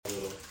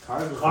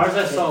Cars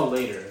I saw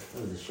later.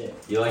 That was the shit.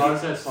 You like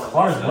Cars it? I saw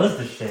Cars later. was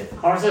the shit.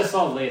 Cars I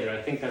saw later.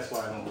 I think that's why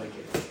I don't like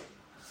it.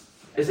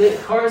 Is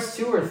it Cars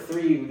 2 or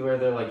 3 where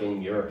they're like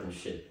in Europe and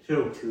shit?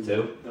 2.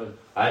 2? No.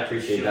 I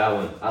appreciate that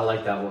one. I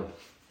like that one.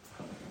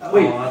 Oh,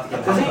 Wait, I'll have to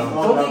get does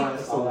my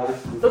he-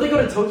 phone. Don't they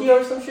go to Tokyo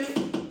or some shit?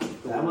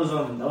 That was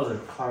a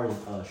Cars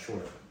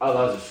short. Oh,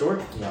 that was a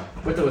short? Yeah.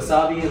 With the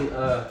wasabi and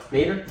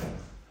Mater?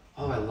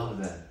 Oh, I love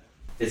that.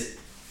 Is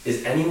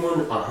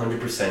anyone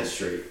 100%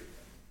 straight?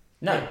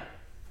 No.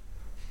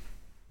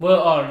 Well,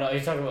 oh no,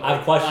 you're talking about I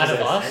have questions out of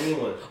as us?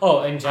 Anyone?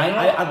 Oh, in general?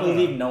 I don't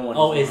believe know. no one.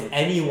 Oh, is 100%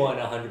 anyone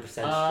straight. 100% Is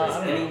straight? I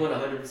don't know. anyone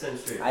 100%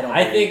 straight? I don't.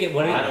 I think it,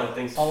 when I it, don't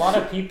think so. A lot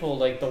of people,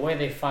 like, the way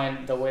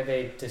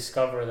they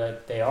discover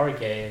that they are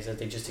gay is that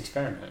they just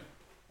experiment.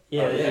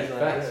 yeah, Oh, there's yeah, usually-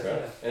 facts, yeah, bro.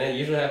 yeah. And it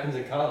usually happens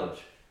in college.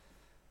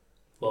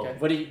 Well, Okay.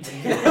 What are you? what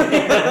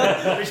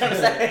are you trying to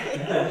say?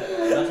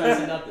 I'm not trying to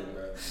say nothing,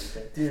 bro.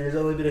 Okay. dude, it's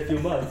only been a few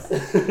months.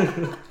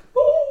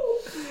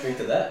 Drink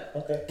to that.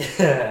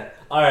 Okay.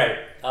 All right.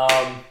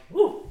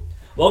 Woo.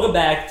 Welcome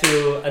back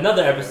to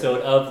another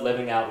episode of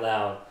Living Out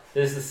Loud.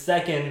 This is the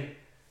second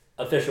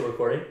official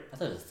recording. I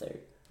thought it was third.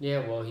 Yeah,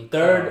 well, he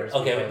Third. cut ours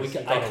Okay, because he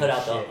I thought it cut was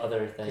out the shit,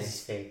 other 'cause thing.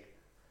 he's fake.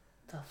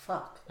 The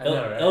fuck? I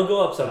know, right? It'll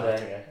go up Oh, someday.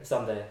 that's okay.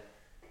 Someday.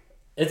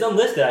 It's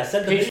unlisted. I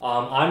said the.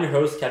 I'm your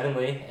host Kevin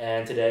Lee,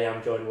 and today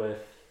I'm joined with,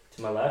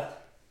 to my left,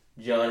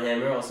 John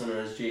Hammer, also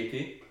known as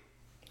JP.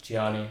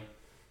 Gianni.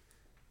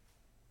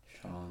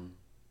 Sean.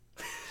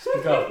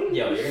 Speak up. Yo,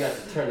 you're gonna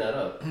have to turn that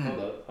up.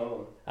 Hold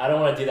on. I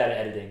don't want to do that in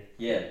editing.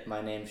 Yeah.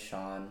 My name's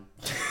Sean.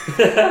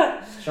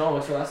 Sean,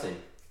 what's your last name?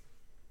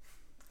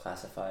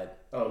 Classified.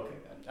 Oh, okay.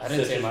 I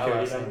didn't say Social my security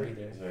last name number?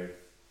 either. It's very,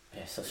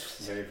 Yeah, so.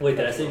 very Wait,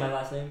 did I say professional. my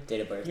last name?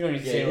 Date of birth. You don't need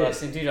to Yeah, say you your did.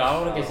 last name. Dude, I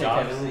don't want to get Oh,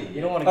 jobs. Kevin Lee,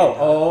 You don't want to get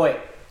Oh, wait.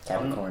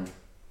 Capricorn.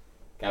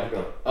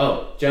 Capricorn.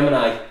 Oh,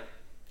 Gemini.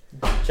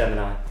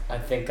 Gemini. I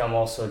think I'm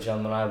also a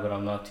Gemini, but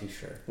I'm not too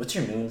sure. What's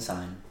your moon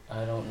sign?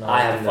 I don't know.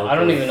 I have no I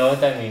don't clue. even know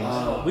what that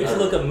means. We should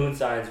look up moon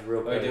signs real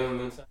Are you quick. doing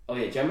moon sign? Oh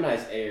yeah,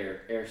 Gemini's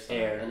air. Air sign.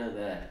 Air. I know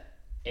that.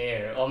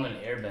 Air. Oh, I'm an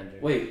airbender.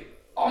 Wait,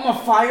 I'm a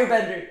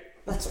firebender.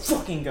 Let's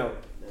fucking go.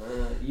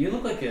 you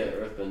look like an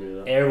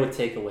earthbender though. Air would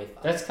take away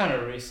fire. That's kind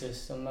of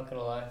racist. I'm not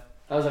gonna lie.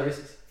 How's that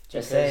racist? Just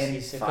Because saying.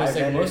 because like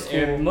Firebender's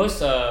most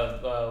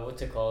cool.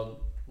 what's it called?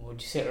 Would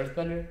you say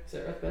earthbender? Is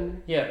that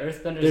earthbender? Yeah,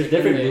 earthbenders. There's like,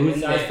 different in the- moon in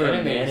the signs for a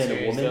animated man and a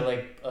series, woman? They're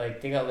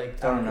like they got like I don't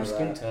darker know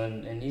skin that.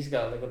 tone, and he's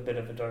got like a bit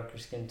of a darker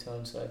skin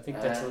tone. So I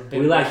think that's a bit.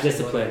 We lack racially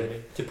discipline,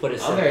 motivated. to put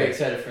it I'm very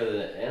simply. excited for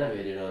the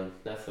animated on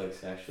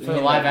Netflix actually. For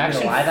the live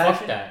action, live fuck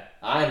action? that.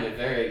 I'm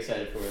very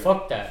excited for it.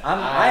 Fuck that.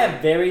 I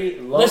have very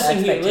low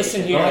Listen here,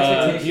 expectations. Low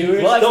expectations.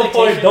 viewers. Low Don't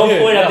point Dude, at no,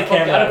 the fuck,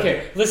 camera. I don't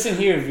care. Listen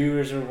here,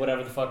 viewers or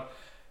whatever the fuck.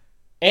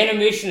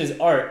 Animation is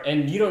art,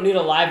 and you don't need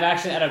a live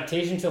action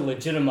adaptation to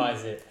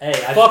legitimize it. Hey,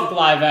 Fuck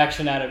live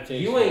action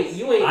adaptation. You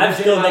ain't. I'm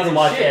still legitimizing making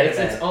watch shit. It's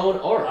anime. its own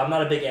art. I'm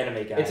not a big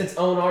anime guy. It's its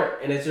own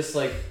art, and it's just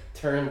like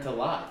turned to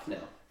live now.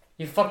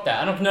 You fuck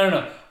that. I don't.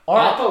 No.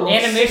 Art, Appa looks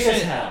sick animation,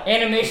 as hell.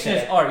 animation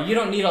Okay. is art. You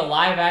don't need a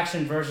live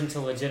action version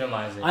to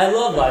legitimize it. I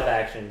love live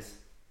actions.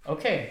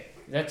 Okay,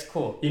 that's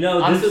cool. You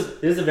know, I'm- this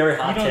is a very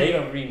You hot don't take.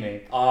 need a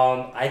remake.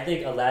 I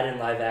think Aladdin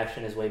live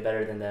action is way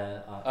better than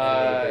the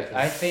animated version.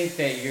 I think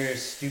that you're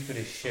stupid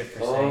as shit for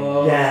saying that.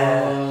 Oh,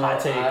 Yeah, hot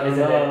take, I don't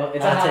isn't know. it?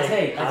 It's Hot a hot take.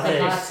 take. Hot It's take.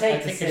 a hot I take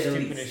to think say you're the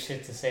stupid as least.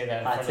 shit to say that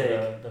in Hot front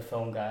of the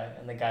film guy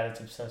and the guy that's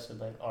obsessed with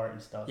like art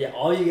and stuff.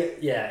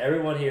 Yeah,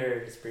 everyone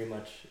here is pretty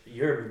much.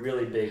 You're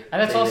really big. And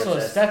that's big also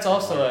obsessed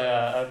with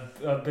art.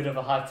 a bit of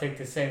a hot take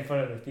to say in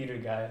front of the theater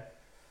guy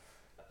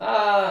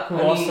Who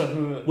would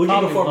you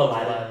probably perform loves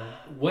Aladdin?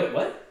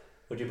 What?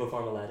 Would you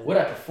perform Aladdin? Would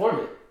I perform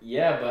it?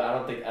 Yeah, but I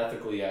don't think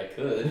ethically I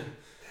could.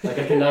 Like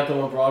I cannot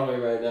go on Broadway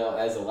right now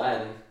as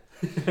Aladdin.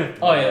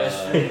 Oh yeah,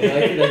 that's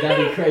true.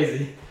 That'd be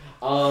crazy.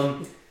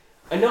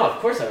 I know, of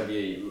course I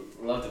would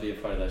love to be a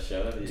part of that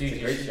show. It's Dude, a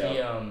you great should show.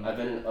 be I've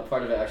been a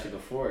part of it actually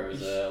before. It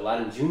was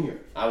Aladdin Jr.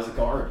 I was a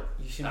guard.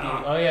 you should be.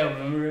 Oh yeah,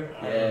 remember?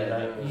 I Yeah, remember that.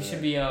 remember You should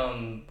that.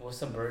 be what's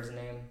the bird's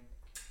name?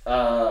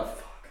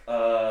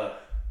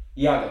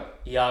 Iago.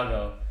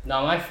 Iago.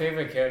 Now my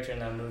favorite character in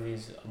that movie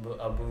is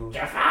Abu.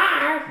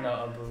 Jafar! No,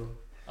 Abu.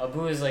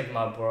 Abu is like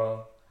my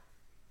bro.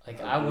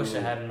 Like I wish I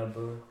Abu. had an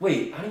Abu.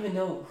 Wait, I don't even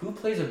know who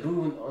plays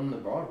Abu on the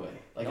Broadway.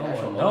 Like no an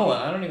actual one. monkey? No one.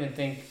 I don't even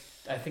think.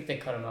 I think they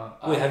cut him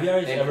out. Wait, have you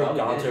already They ever probably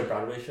gone did. to a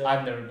Broadway show?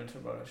 I've never been to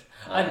a Broadway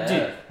show. I Dude,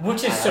 have.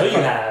 which is I so know you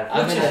funny. have.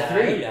 I've Which been is to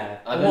 3. You have.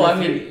 I've been Well, to I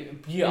 3.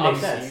 mean, you It makes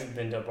obviously sense. you've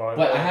been to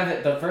Broadway. But I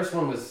haven't. The first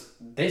one was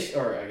this,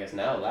 or I guess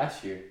now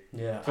last year.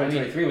 Yeah. I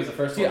 2023 was the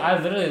first Dude, one.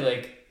 I literally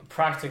like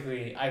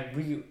practically. I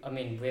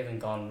mean, we haven't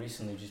gone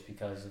recently just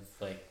because of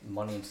like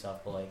money and stuff.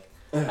 But like,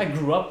 I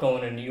grew up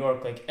going to New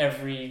York like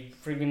every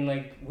freaking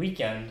like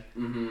weekend.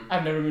 Mm-hmm.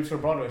 I've never been to a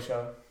Broadway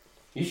show.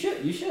 You should.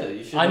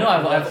 I know.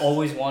 I've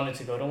always wanted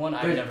to go to one.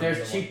 I've never. been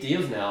There's to cheap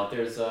deals now.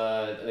 There's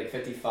like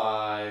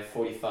 55,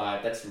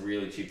 45. That's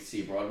really cheap to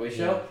see a Broadway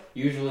show.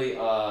 Usually,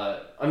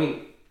 I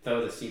mean,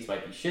 though the seats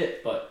might be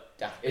shit, but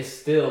Yeah. it's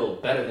still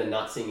better than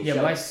not seeing a Yeah,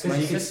 show. my Because you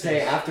could sisters-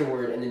 stay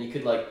afterward, and then you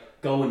could like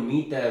go and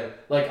meet them.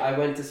 Like I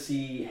went to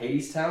see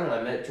Hades Town and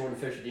I met Jordan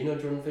Fisher. Do you know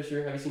Jordan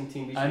Fisher? Have you seen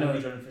Team Beach? I know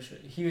movie? Jordan Fisher.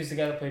 He was the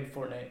guy that played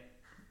Fortnite.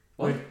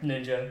 What? With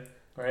Ninja,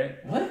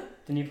 right?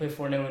 What? Didn't you play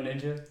Fortnite with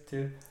Ninja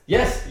too?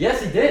 Yes, he did.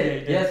 Yeah, he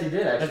did. Yes, he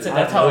did actually.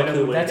 That's how I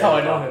know. That's how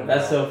I know him.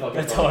 That's so fucking.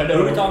 That's funny. how I know Who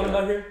are we him. talking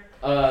about here?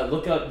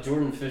 Look up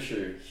Jordan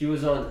Fisher. He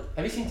was on.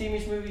 Have you seen Team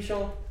Beach movie,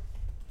 Sean?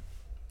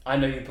 I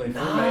know you played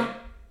Nah. Fortnite.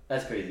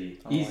 That's crazy.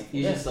 Oh, He's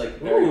yeah. just like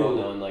very well Ooh.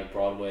 known, like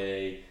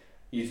Broadway.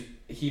 He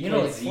You played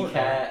know, like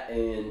Z-Cat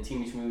in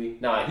Team Beach movie.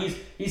 Nah,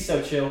 he's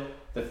so chill.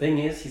 The thing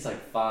is, he's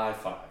like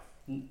 5'5".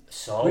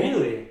 So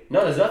Really?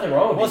 No, there's nothing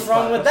wrong with What's being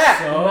wrong with 5'5". that?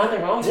 So-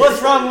 Nothing wrong with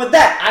What's it. wrong with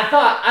that?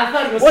 I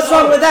thought he was. What's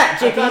taller. wrong with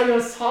that, I thought JP? he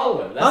was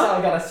taller. That's Huh? all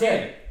I gotta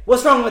say.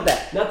 What's wrong with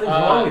that? Nothing's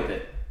Uh, wrong with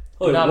it.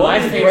 Wait, No, what? my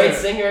He's a favorite- great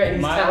singer and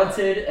he's my-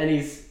 talented and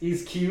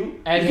he's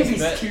cute. And you think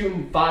he's he's be- cute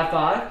and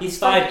 5'5". He's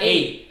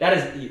 5'8". That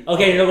is.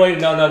 Okay, no, wait,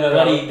 no.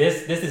 Buddy.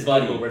 This is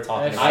Buddy. Google we're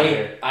talking That's- about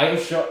here. I am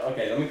sure.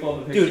 Okay, let me pull up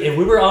the picture. Dude, if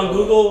we were on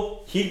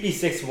Google, he'd be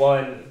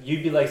 6'1",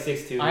 you'd be like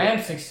 6'2". I am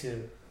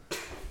 6'2",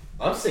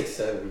 I'm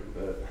 6'7",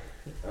 but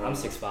I'm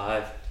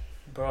 6'5".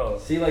 bro.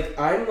 See, like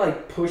I'm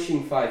like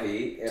pushing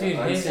 5'8", and Dude,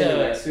 I'm his,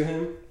 standing uh, next to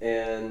him,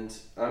 and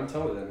I'm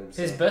taller than him.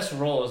 His so. best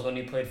role is when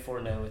he played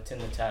Fortnite with Tim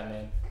the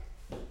Tatman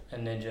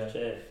and Ninja.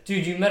 Shit.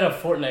 Dude, you met a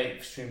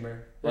Fortnite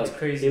streamer. That's Like,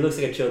 crazy. He looks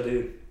like a chill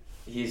dude.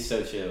 He's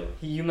so chill.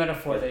 You met a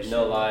Fortnite Like, streamer.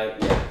 no lie.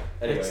 Yeah.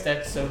 Anyway,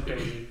 That's so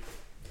crazy.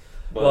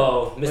 but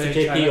Well, But Mr.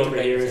 try JP not to over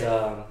break here his is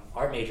head.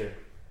 art major.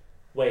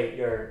 Wait,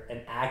 you're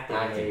an acting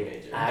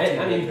major. Acting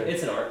I mean, major.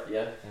 it's an art.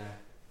 Yeah.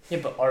 Yeah,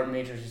 but art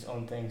major's his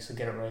own thing, so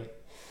get it right.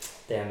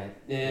 Damn it.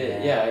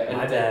 Yeah. And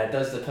My that bad.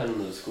 does depend on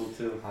the school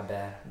too. My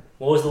bad.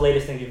 What was the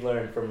latest thing you've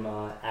learned from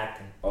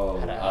acting? Oh,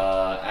 How to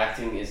act.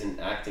 acting isn't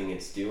acting;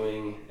 it's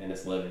doing and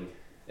it's living.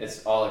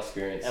 It's all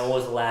experience. And what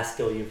was the last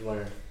skill you've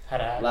learned? How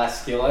to act.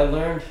 Last skill I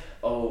learned,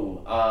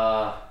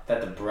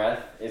 that the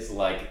breath is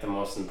like the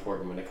most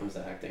important when it comes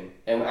to acting,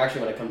 and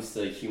actually when it comes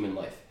to human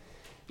life.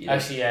 You know?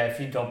 Actually, yeah, if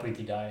you don't breathe,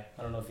 you die.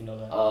 I don't know if you know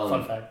that.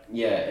 Fun fact.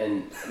 Yeah,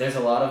 and there's a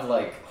lot of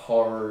like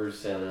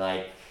horrors and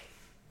like,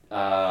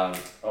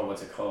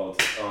 what's it called?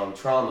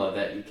 Trauma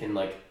that you can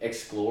like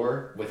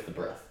explore with the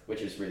breath,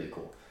 which is really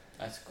cool.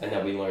 That's cool. And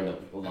that we learned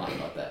a lot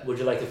about that. Would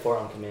you like to fart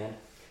on command?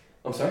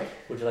 I'm sorry?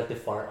 Would you like to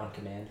fart on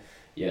command?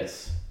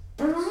 Yes.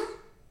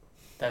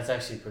 That's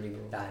actually pretty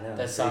cool. I know.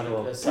 That sounded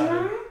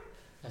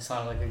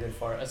like a good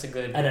fart. That's a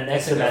good. And the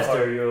next that's a good fart.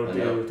 semester you'll I do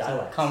know.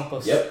 dialects. Comic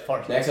book Yep.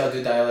 fart. Next I'll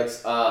do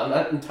dialects. I'm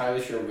not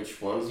entirely sure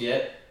which ones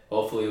yet.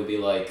 Hopefully it'll be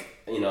like,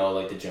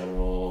 like the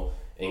general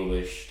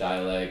English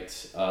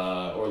dialect,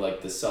 or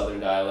like the southern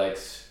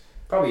dialects.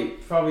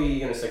 Probably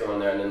gonna stick around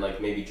there, and then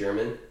like maybe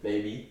German,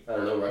 maybe, I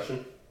don't know,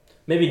 Russian.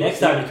 Maybe next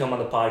time you come on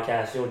the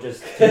podcast, you'll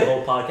just do the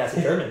whole podcast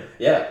in German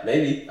Yeah,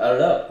 maybe, I don't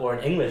know. or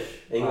in English.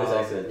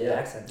 Accent. Yeah,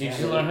 accent. Dude, you yeah.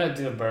 should learn how to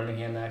do a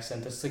Birmingham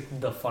accent. That's like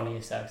the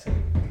funniest accent.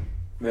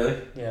 Really?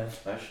 Yeah.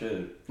 I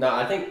should. No,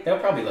 I think they'll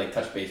probably like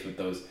touch base with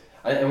those,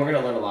 and we're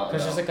gonna learn a lot.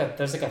 Because about.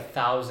 there's like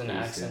 1,000 Please do.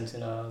 accents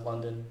in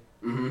London.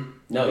 Mm-hmm.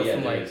 No, Go yeah,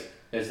 from, like-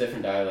 there's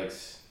different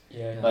dialects.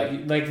 Yeah. Like-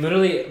 Like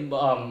literally,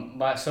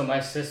 my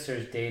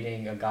sister's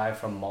dating a guy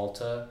from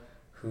Malta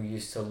who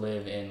used to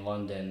live in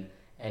London,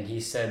 and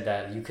he said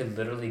that you could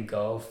literally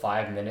go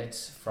 5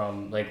 minutes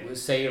from, like,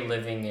 say you're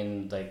living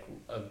in like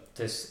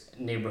this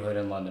neighborhood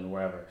in London,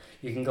 wherever.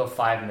 You can go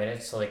 5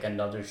 minutes to like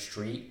another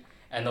street,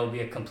 and there'll be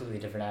a completely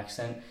different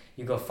accent.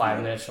 You go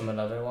 5 minutes from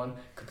another one,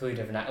 completely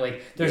different.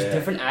 Like there's Yeah.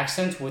 different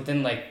accents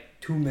within like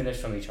 2 minutes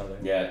from each other.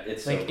 Yeah,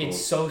 it's Like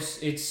so cool.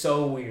 it's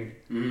so weird.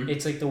 Mhm.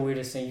 It's like the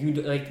weirdest thing.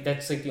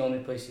 That's like the only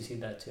place you see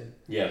that too.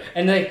 Yeah,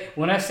 And like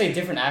when I say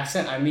different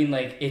accent, I mean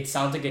like it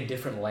sounds like a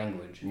different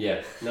language.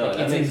 yeah. No, Like,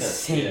 that it's makes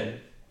insane. sense. Yeah.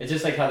 It's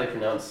just like how they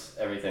pronounce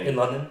everything. In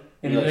London?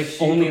 And You're like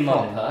 "Shit, only in fuck,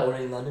 London. huh?" Or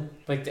in London?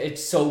 Like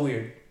it's so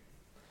weird.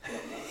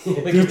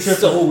 Like Group it's trip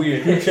so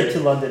weird. Group trip to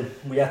London.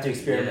 We have to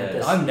experiment Yeah.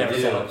 this. I'm never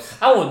Dude. going.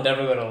 I will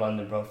never go to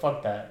London, bro.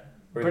 Fuck that.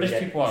 We're British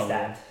gonna get people aren't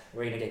stabbed.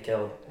 We're gonna get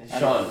killed. I don't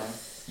Sean, know.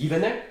 you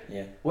been there?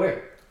 Yeah.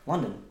 Where?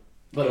 London.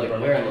 But Yeah, like,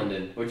 Birmingham. where in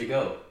London? Where'd you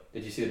go?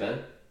 Did you see the Ben?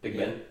 Big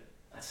Yeah. Ben?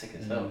 That's sick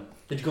as hell.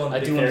 Did you go on the I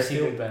big do want to Ferris see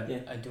wheel? Big Ben.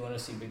 Yeah. I do want to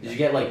see Big Ben. Did you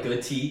get like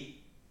good tea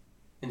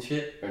and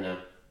shit or no?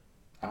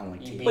 I don't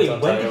like You tea. beat- Wait,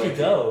 on when toast. did you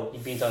go? You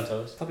beans on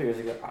toast. A couple years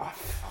ago. Oh,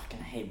 fucking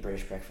hate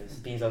British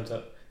breakfast. Beans on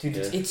toast. Dude,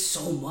 Yeah. it's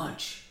so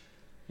much.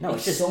 No, It's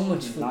it's just so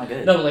much food. not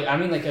good. No, but like I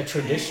mean like a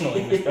traditional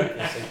English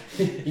breakfast.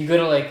 Like, you go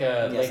to like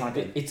Yeah, it's not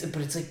good. it's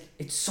like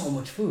it's so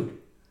much food.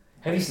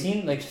 Have you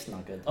seen like It's just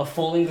not good. a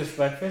full English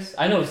breakfast?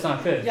 I know it's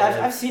not good. Yeah, but,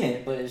 like, I've seen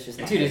it, but it's just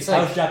not dude, good. it's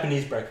like How's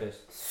Japanese breakfast?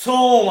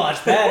 so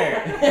much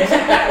better.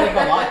 isn't that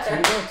like a lot too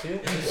though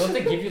too? Don't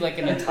they give you like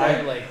an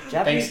entire like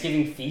Japanese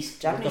Thanksgiving feast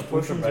Japanese with the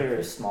food for portions are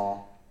breakfast?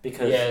 small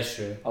because Yeah, that's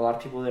true. a lot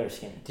of people there are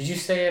skinny. Did you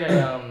stay at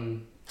a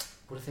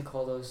what do they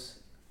call those?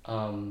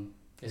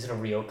 Is it a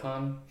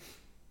ryokan?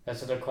 That's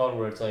what they're called.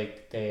 Where it's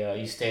like they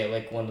you stay at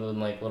like one of them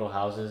like little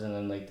houses and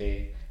then like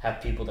they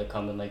have people that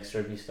come and like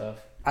serve you stuff.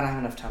 I don't have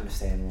enough time to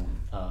stay in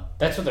one.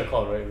 That's what they're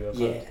called, right? Ryokan.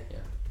 Yeah. Yeah.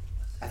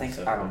 I think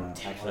So- I don't know.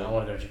 Damn, Actually, I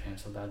want to go to Japan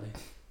so badly.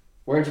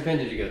 Where in Japan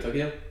did you go?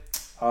 Tokyo?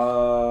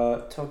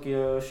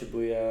 Tokyo,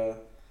 Shibuya.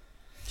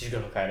 Did you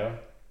go to Hokkaido?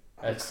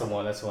 That's the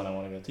one. That's the one I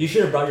want to go to. You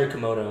should have brought your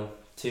kimono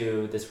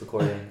to this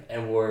recording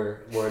and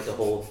wore it the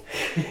whole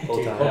Dude, time.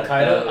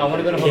 Hokkaido. I want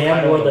to go to Hokkaido.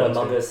 Cam wore in the winter.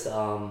 Among Us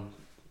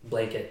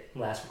blanket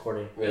last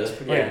recording. Really? It's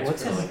pretty- Wait, yeah,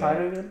 what's in pretty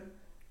Hokkaido again?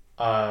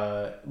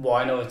 Well,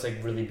 I know it's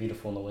like really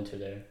beautiful in the winter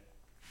there.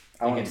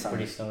 I Like want it's summer.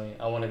 pretty snowy.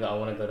 I want to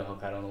go to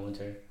Hokkaido in the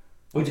winter.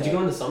 Wait, did you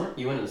go in the summer?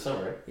 You went in the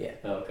summer, right? Yeah.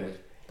 Oh, okay.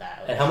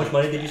 And how much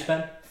money did you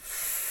spend?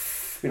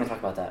 We don't talk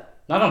about that.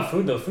 Not on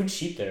food though. Food's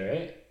cheap there,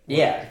 right?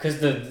 Yeah. Because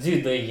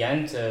the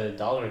yen to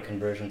dollar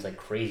conversion's like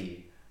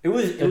crazy. It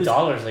was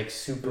Dollar's like it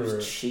super.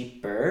 was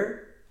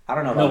cheaper. I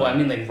don't know. No, about I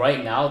mean like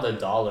right now the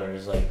dollar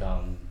is like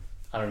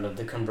I don't know,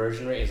 the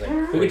conversion rate is like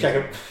We crazy. can check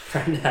it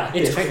right now.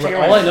 It's Check cra- it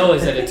all right I know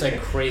is that it's like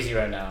crazy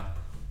right now.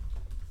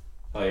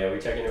 Oh yeah, we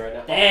checking it right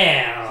now.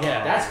 Damn.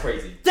 Yeah. That's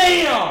crazy.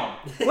 Damn!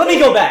 Let me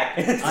go back.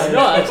 I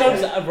know, that's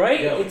what I'm,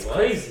 right? Yo, it's what?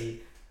 crazy.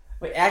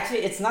 Wait, actually,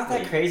 it's not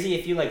that Wait. crazy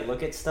if you like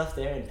look at stuff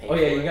there and pay. Oh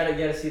yeah, for you it.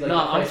 gotta see like. No,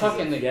 the I'm prices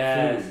talking of like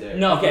Yes. food there.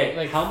 No, Okay, but,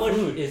 like how much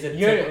food. is it?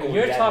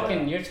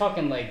 You're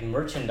talking like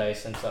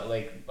merchandise and stuff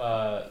like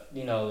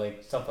you know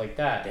like stuff like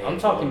that. Damn. I'm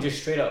talking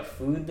just straight up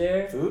food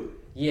there. food.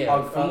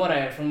 Yeah, from what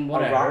I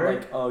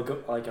heard.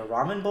 Like a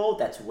ramen bowl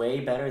that's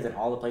way better than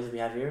all the places we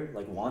have here.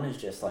 Like one is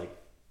just like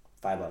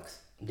 $5.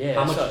 Yeah,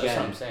 How that's much what yen?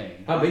 I'm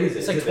saying. How big is it?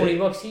 It's like Is it big?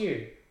 $20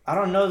 here. I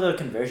don't know the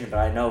conversion, but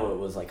I know it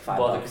was like $5.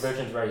 Well, the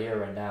conversion's right here,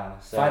 right now.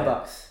 So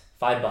 $5.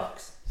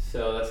 $5.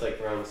 So that's like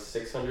around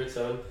 600,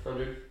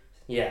 700.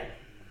 Yeah.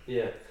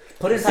 Yeah.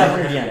 Put in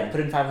 500 yen. Put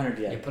in 500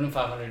 Yeah, yen. put in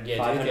 500. Yeah,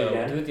 500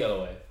 yen? do it the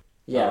other way.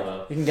 Yeah, Oh,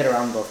 wow. you can get a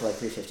ramen bowl for like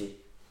 350.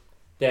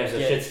 Damn, so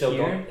Yeah, shit's still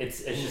here- going.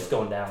 It's just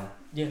going down.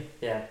 Yeah.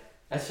 Yeah.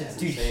 That's just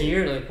Dude, insane.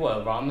 here like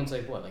what? Ramen's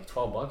like what? Like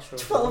 $12 for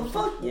 12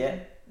 bucks? Yeah.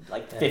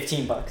 Like Yeah.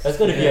 $15. Let's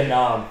go to Yeah.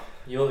 Vietnam.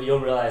 You'll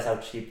realize how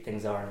cheap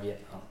things are in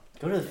Vietnam.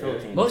 Go to the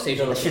Philippines. Most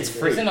Asian That shit's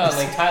free. Isn't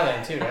like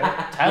Thailand too, right?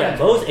 Yeah, Thailand's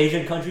most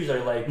Asian countries are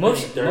like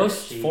most pretty dirt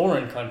cheap.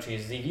 foreign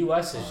countries. The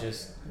U.S. is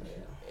just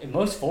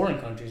most foreign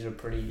countries are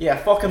pretty. Yeah,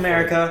 fuck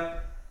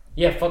America.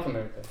 Yeah, fuck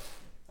America.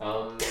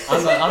 Um,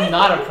 I'm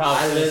not a proud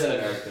I live in citizen.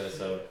 America,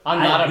 so I'm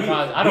not a we-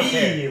 proud. I don't we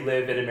care.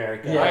 live in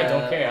America. Yeah. I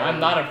don't care. I'm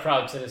not a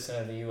proud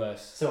citizen of the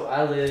U.S.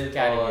 I live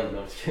Got it. on. No,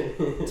 I'm just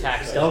kidding.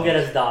 Tax. Don't get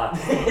us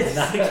docked.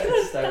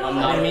 I'm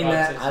not I a mean proud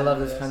that. citizen I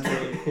love of this the US.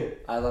 country.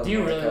 I love Do you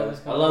really America. love this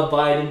I country? love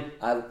Biden.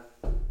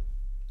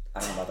 I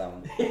don't know about that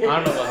one. I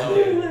don't know about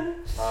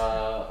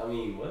that one. I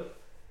mean, what?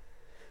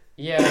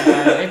 Yeah,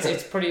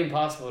 it's pretty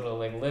impossible to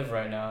like live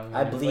right now.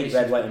 I bleed inflation's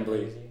red, white, and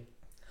pretty blue. crazy.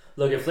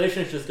 Look,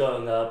 inflation's just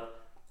going up.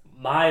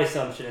 My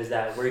assumption is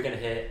that we're gonna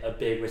hit a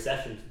big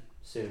recession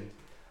soon.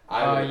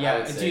 I Yeah,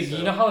 would say dude. so.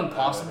 You know how I would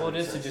impossible it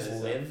is to 100% just say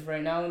so. live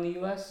right now in the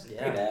U.S. Pretty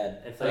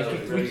bad. Inflation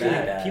Like, is We really really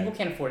bad. bad. People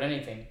can't afford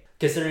anything.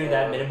 Considering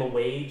that minimum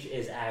wage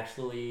is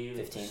actually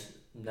 15.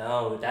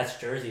 No, that's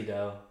Jersey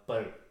though.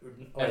 But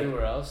like,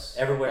 Everywhere else,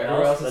 everywhere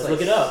Everywhere else, else, let's it's look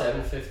like it up.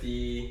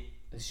 750.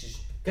 it's just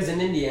Because in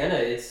Indiana,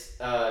 it's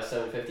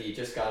 750. It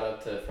just got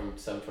up to from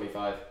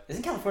 725.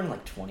 Isn't California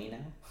like 20 now?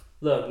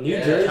 Look, New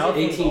Yeah, Jersey.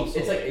 California's 18. also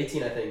It's like like-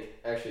 18, I think.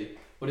 Actually,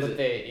 what is but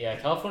it?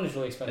 California's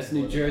really expensive. That's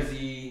New to live in.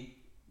 Jersey,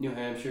 New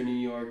Hampshire, New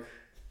York.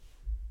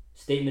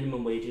 State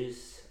minimum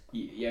wages.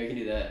 Yeah, we can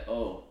do that.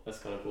 Oh, that's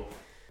kind of cool.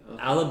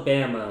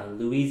 Alabama,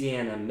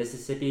 Louisiana,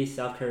 Mississippi,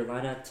 South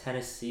Carolina,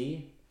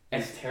 Tennessee,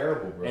 It's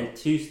terrible, bro. and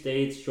 2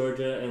 states,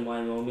 Georgia and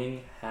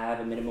Wyoming, have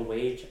a minimum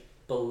wage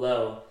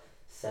below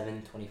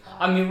 $7.25.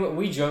 I mean,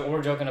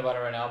 we're joking about it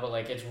right now, but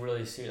like it's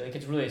really serious. Like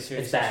it's really a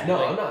serious. It's bad. issue. no,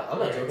 Like, I'm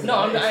not joking. No,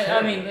 about it. It's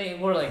I mean, terrible.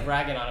 like, we're like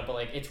ragging on it, but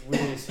like it's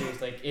really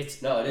serious. Like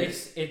it's No, it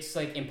is. it's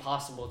like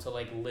impossible to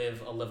like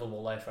live a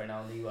livable life right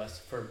now in the U.S.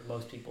 for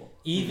most people.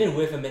 Even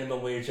with a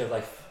minimum wage of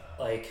like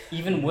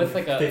Even with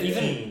like a 15,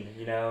 even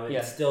you know, Yeah.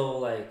 it's still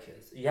like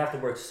you have to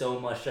work so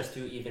much just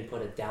to even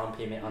put a down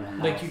payment on a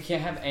house. like you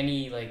can't have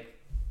any like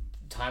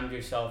time to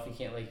yourself. You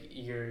can't like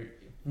you're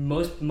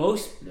most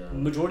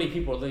majority of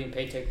people are living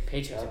paycheck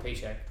to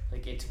paycheck.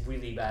 Like it's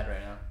really bad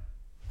right now.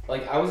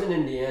 Like I was in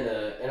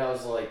Indiana, and I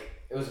was like,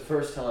 it was the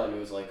first time. It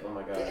was like, oh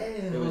my god.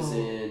 It was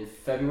in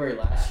February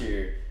last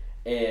year,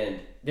 and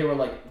they were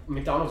like,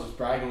 McDonald's was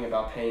bragging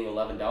about paying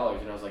 $11,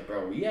 and I was like,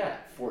 bro, we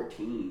at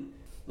 14.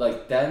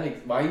 Like that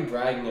makes. Why are you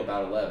bragging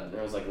about 11? And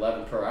it was like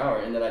 11 per hour,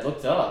 and then I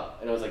looked up,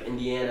 and it was like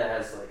Indiana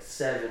has like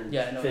 750,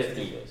 Yeah, no, it's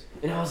ridiculous.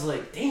 and I was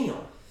like, damn,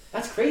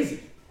 that's crazy.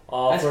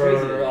 That's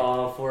crazy to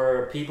me.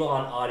 For people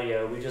on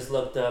audio, we just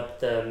looked up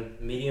the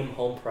medium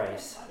home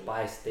price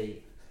by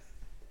state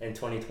in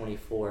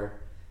 2024,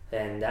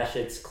 and that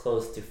shit's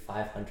close to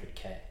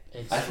 $500K.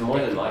 It's That's more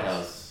than my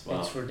ridiculous. house. Wow.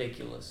 It's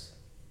ridiculous.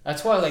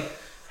 That's why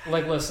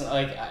like listen,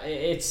 like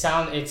it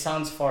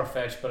sounds far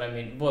fetched, but I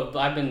mean, well,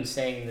 I've been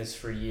saying this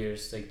for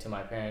years, like to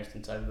my parents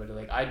and to everybody.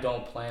 Like I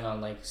don't plan on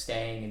like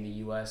staying in the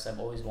U.S. I've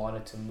always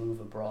wanted to move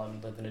abroad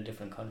and live in a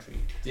different country.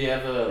 Do you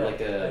have a Yeah,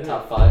 like a I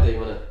top 5 that you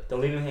wanna?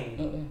 Don't leave him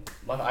hanging.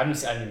 I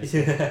didn't even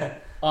see.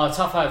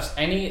 Top fives.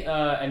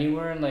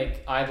 Anywhere in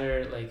like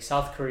either like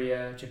South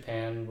Korea,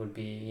 Japan would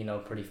be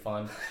pretty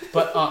fun.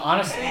 But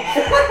honestly,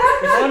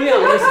 if I'm gonna be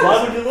honest,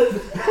 Why would you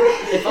live?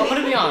 if I'm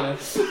gonna be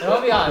honest,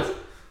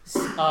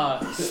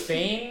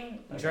 Spain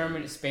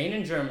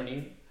and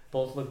Germany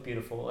both look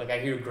beautiful. Like I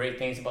hear great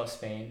things about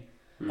Spain.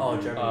 Oh,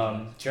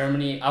 Germany.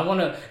 Germany. I want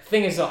to.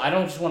 Thing is though, I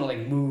don't just want to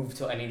like move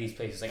to any of these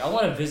places. Like I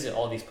want to visit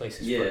all these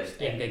places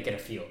first and get a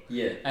feel.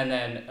 Yeah. And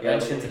then Yeah, look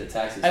eventually, into the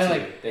taxes and then too.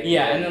 like They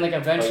can and then like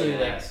eventually bite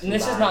your like, ass. and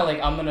this is not like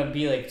I'm gonna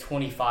be like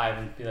 25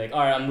 and be like, all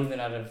right, I'm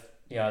moving out of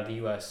the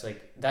U.S.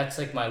 Like that's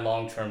like my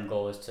long term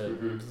goal is to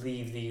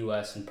leave the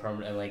U.S. and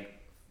permanent like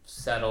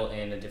settle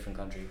in a different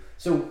country.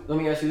 So let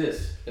me ask you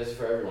this. This is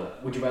for everyone.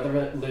 Would you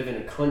rather live in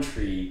a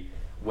country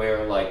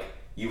where like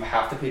you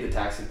have to pay the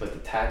taxes, but the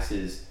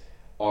taxes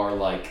are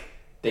like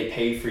they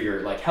pay for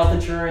your like health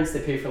insurance, they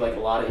pay for like a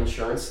lot of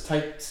insurance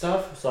type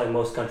stuff? So like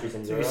most countries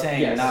in So Europe. you're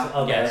saying Yes. not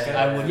Okay. Yes,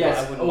 I would.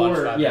 Yes, I would much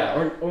or rather.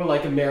 yeah, or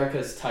like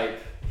America's type.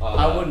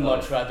 I would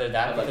much rather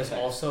that I'd like because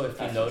tax- also if you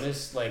taxes.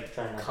 notice like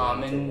Try not to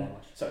common control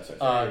that much.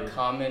 Sorry.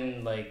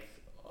 common like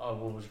what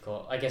would you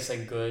call it? I guess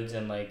like goods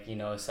and like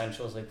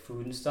essentials like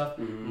food and stuff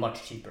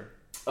much cheaper.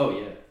 Oh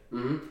yeah.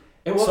 Mm-hmm.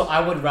 And what? So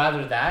I would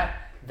rather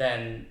that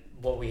than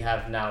what we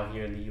have now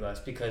here in the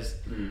U.S. because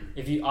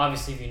if you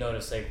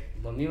notice like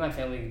when me and my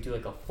family do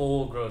like a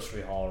full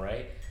grocery haul,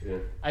 right? Yeah.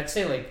 I'd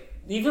say like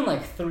even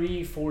like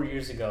 3-4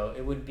 years ago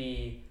it would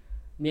be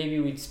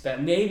maybe we'd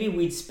spend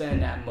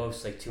at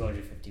most like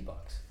 $250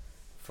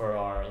 for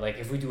our like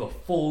if we do a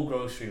full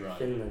grocery run.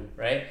 Finland.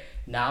 Right?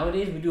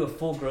 Nowadays we do a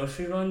full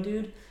grocery run,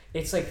 dude.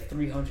 It's like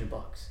 $300.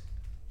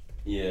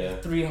 Yeah.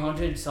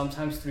 300,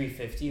 sometimes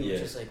 350, Yeah.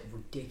 which is like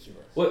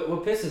ridiculous. What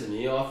pisses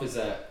me off is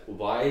that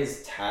why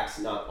is tax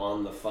not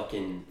on the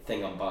fucking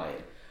thing I'm buying?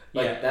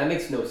 Like Yeah. that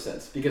makes no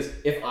sense because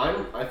if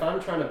I'm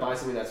trying to buy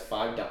something that's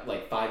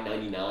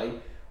 $5.99,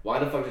 why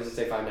the fuck does it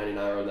say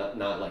 $5.99 or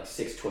not like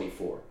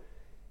 $6.24?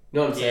 You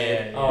know what I'm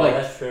saying? Yeah. Oh, Like-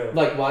 that's true.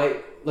 Like why?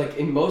 Like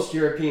in most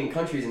European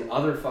countries and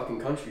other fucking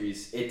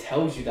countries, it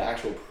tells you the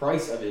actual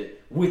price of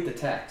it with the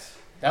tax.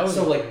 That was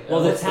So, like, Well,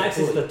 the what's the tax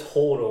is point? the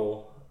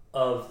total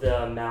of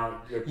the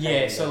amount you're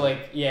paying. yeah. So them. like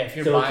if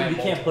you're so buying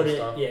you can't put it.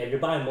 stuff, Yeah, if you're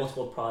buying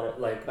multiple product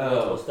like Oh.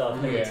 multiple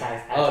stuff, then Yeah. the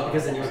tax. adds Oh, on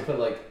because then to you that. just put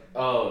like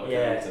okay,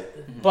 Yeah. makes sense.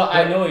 But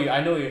I know what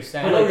you're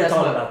saying. I know what you're that's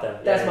talking my- about though.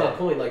 That's Yeah. my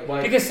point. Like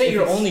why? Because say if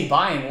you're it's- only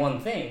buying one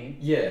thing,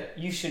 yeah.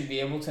 you should be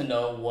able to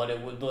know what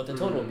the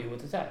total would be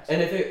with the tax.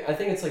 And I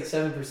think it's like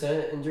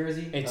 7% in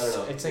Jersey. I It's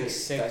don't know. it's like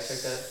Fact check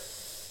that.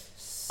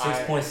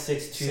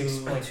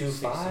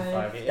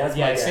 6.6225. Yeah, That's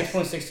my guess.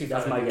 6.625.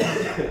 That's my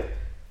guess.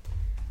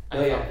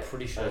 Oh, yeah. I'm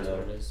pretty sure I that's know.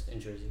 what it is in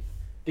Jersey.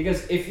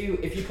 Because if you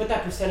put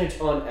that percentage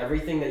on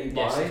everything that you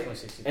Yeah, buy,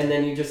 6.65. and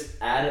then you just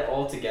add it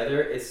all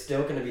together, it's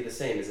still going to be the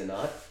same, is it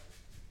not?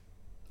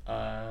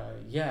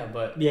 Yeah,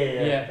 but Yeah,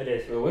 Yeah. it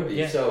is. It would be.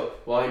 Yeah. So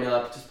why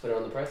not just put it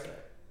on the price tag?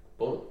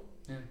 Boom.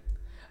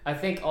 I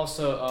think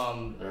also I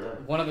don't know.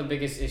 one of the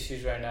biggest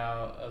issues right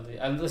now.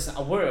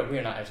 Listen,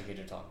 we're not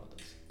educated to talk about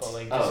this, but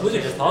like Oh, this We is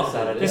could just talk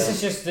about it.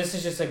 This yeah.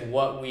 is just like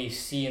what we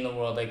see in the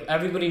world. Like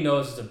everybody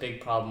knows there's a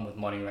big problem with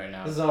money right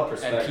now. This is all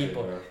perspective.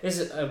 people- bro. This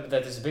is that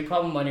there's a big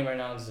problem with money right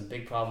now. There's a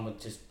big problem with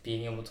just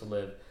being able to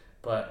live.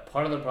 But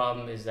part of the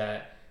problem is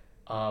that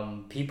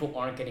people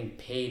aren't getting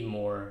paid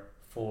more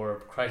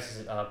for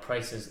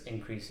prices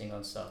increasing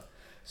on stuff.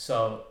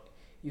 So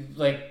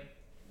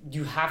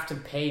you have to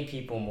pay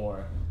people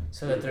more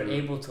so that they're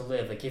able to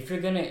live. Like if you're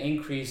gonna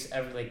increase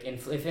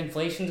if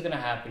inflation's gonna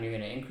happen, you're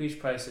gonna increase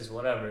prices,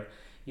 whatever.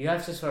 You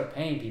have to start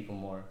paying people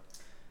more.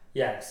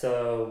 Yeah,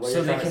 so what So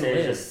you're they trying to can say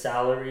live. is just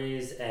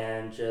salaries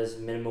and just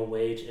minimum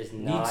wage is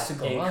not Needs to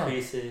go up.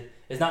 increasing.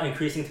 It's not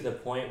increasing to the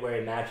point where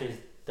it matches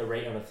the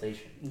rate of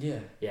inflation. Yeah,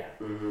 Yeah.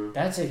 Mm-hmm.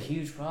 that's a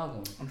huge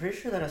problem. I'm pretty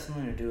sure that has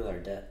something to do with our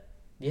debt.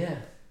 Yeah,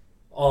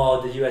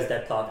 Oh, the U.S.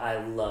 debt clock.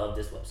 I love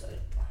this website.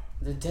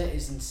 the debt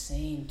is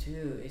insane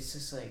too. It's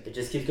just like. It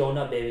just keeps going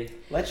up, baby.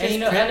 Let's And just you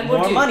know, print and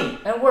more dude, money.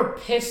 And we're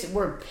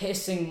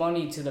pissing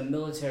money to the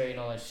military and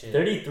all that shit.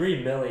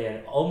 33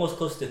 million, almost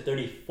close to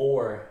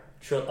 34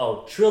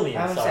 trillion.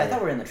 I Sorry, thought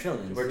we were in the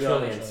trillions. we're Yeah,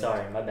 trillion. trillion.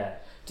 Sorry, my bad.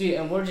 Dude,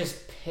 and we're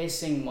just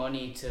pissing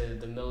money to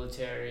the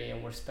military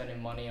and we're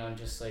spending money on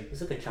just like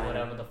Let's look at China.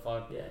 whatever the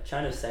fuck. Yeah,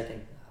 China's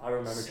second. I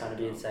remember China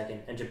being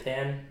second, and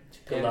Japan.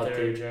 Japan luck, third,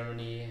 dude.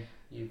 Germany,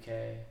 UK,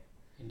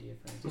 India,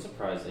 France. I'm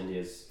surprised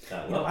India's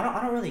that You know, low.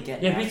 I don't really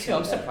get. Yeah, me too. national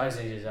I'm debt. surprised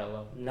India's that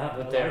low. Not But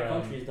a lot they're, of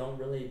countries don't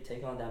really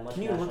take on that much.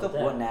 Can you look national up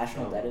debt. what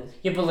national Oh. debt is?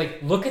 Yeah, but like,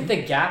 look at the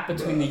gap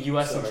between the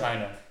U.S. and Sorry.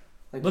 China.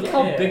 Like, Look yeah.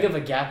 how big of a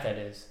gap that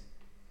is.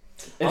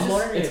 It's I'm just,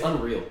 wondering it's if-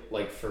 unreal,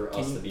 like for Can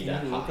us you- to be can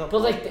that you look high. up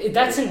But like, what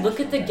that's is in. Look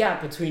at the national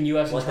gap between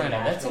U.S. and What the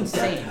China. That's national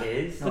insane. debt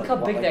is? debt? Look how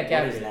big that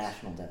gap what is. is.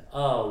 National debt?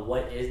 Oh,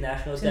 what is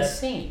national It's debt?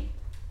 insane.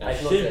 I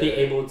Just look should at be it.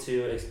 able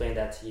to explain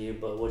that to you,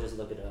 but we'll just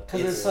look it up.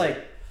 Because it's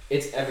like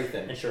It's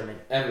everything.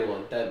 Insurance.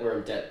 Everyone that we're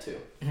in debt to.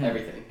 Mhm.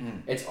 Everything.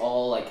 Mhm. It's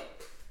all like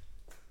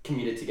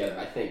commuted together,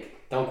 I think.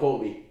 Don't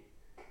quote me.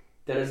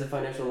 That is the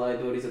financial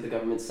liabilities of the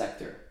government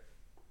sector.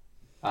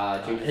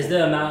 June Is 10th, the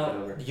over.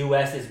 amount the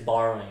U.S. is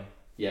borrowing?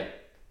 Yeah.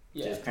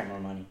 Yeah. just print more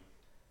money.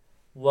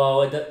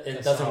 Well, it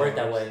That's doesn't how work it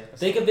that works. way. That's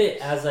Think of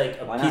it as like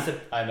a Why piece not?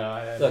 of I know.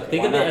 I look.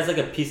 Think Why of it not? as like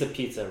a piece of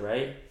pizza,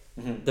 right?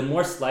 Mm-hmm. The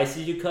more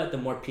slices you cut, the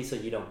more pizza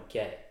you don't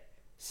get.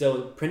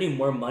 So printing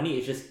more money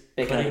is just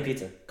Baking like a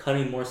pizza.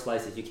 cutting more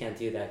slices. You can't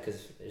do that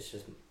because it's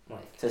just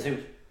like. Says who?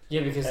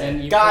 Yeah, because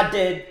then you God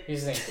did.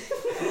 Here's the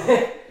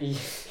thing.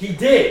 He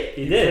did.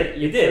 He did.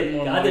 You He did. put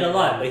more God did a money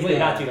lot, down, but he did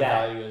not do the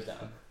that. value goes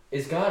down.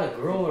 Is God a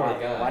girl or a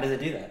guy? Why does it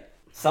do that?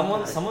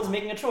 Someone's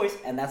making a choice,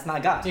 and that's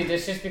not God. Dude,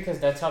 that's just because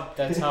that's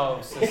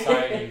how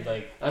society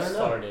like I don't know.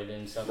 started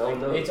and stuff. No, like,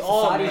 no. it's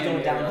all Society's man-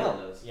 going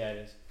downhill. Yeah, it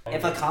is.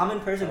 If a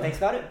common person thinks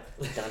about it,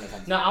 it doesn't make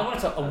sense. No, I want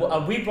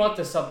to. We brought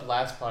this up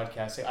last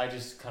podcast. Like, I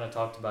just kind of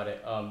talked about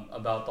it.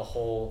 About the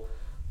whole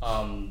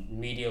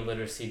media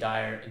literacy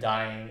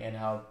dying and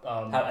how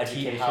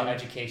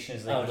education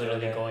is like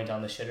literally going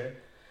down the shitter,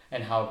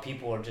 and how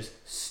people are just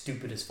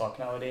stupid as fuck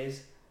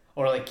nowadays,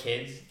 or like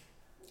kids.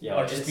 Yeah,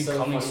 or just it's so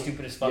becoming funny.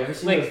 stupid as fuck. You ever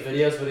seen Like, those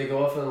videos where they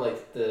go off on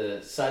like the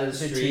side of the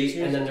The street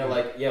teachers? and then they're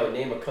like, "Yo,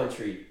 name a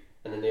country,"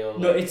 and then they all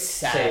no, like, it's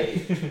sad.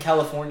 say,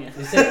 California.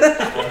 they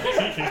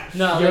say,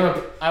 No, like,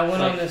 Europe. I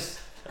went on Like- this.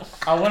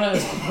 I went on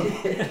this.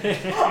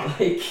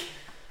 like,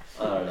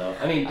 I don't know.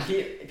 I mean,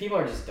 people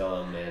are just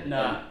dumb, man.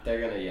 Nah. And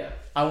they're gonna, yeah.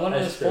 I went on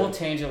That's this full true.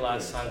 tangent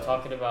last Yeah, time so-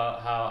 talking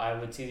about how I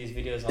would see these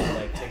videos on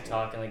like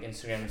TikTok and like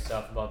Instagram and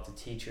stuff about the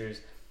teachers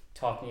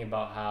talking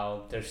about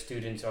how their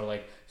students are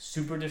like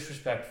super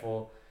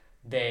disrespectful.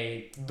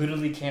 They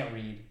literally can't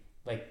read,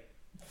 like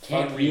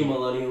can't Fuck read. you,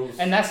 millennials.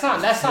 And that's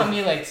not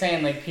me like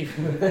saying like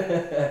people.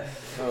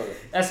 Oh,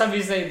 That's not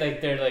me saying like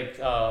they're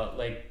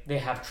like they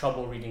have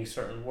trouble reading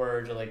certain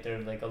words or like they're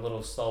like a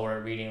little slower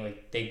at reading.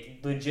 Like they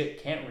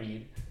legit can't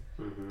read.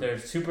 Mhm. They're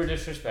super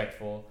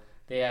disrespectful.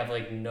 They have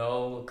like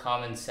no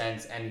common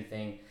sense,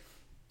 anything.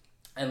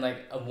 And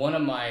like one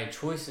of my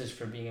choices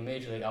for being a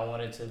major, like I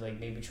wanted to like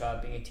maybe try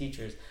out being a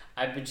teacher.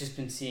 I've just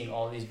been seeing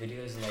all these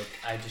videos and like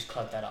I just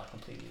cut that out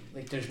completely.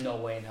 Like there's no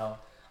way in hell.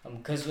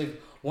 Cause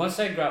like once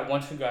we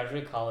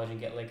graduate college and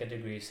get like a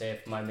degree, say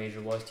if my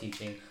major was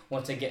teaching,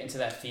 once I get into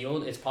that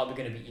field, it's probably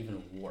gonna be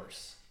even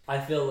worse. I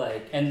feel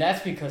like. And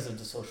that's because of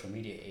the social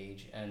media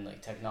age and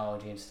like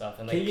technology and stuff.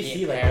 And like Can you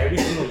see like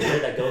parents- every single year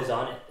that goes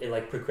on, it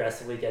like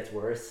progressively gets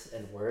worse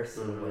and worse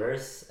and Mhm.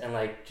 worse, and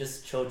like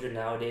just children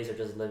nowadays are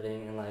just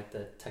living in like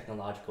the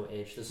technological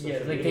age. The social Yeah,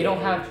 like media they don't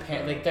age.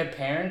 have like their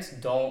parents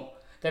don't.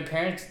 Their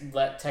parents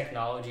let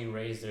technology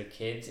raise their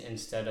kids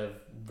instead of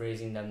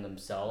raising them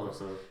themselves.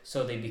 Mhm.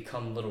 So they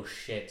become little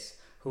shits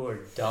who are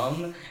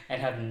dumb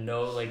and have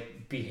no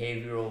like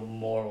behavioral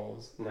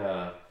morals.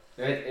 Nah.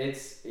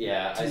 It's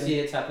yeah, I see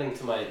it's happening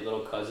to my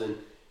little cousin.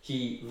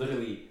 He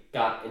literally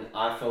got an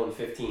iPhone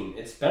 15.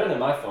 It's better than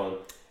my phone.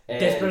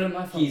 And That's better than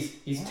my phone.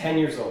 He's 10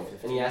 years old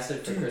and he asked it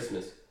for Dude.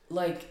 Christmas.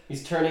 Like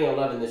He's turning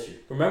 11 this year.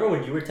 Remember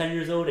when you were 10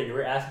 years old and you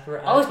were asking for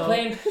an I was iPhone?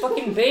 playing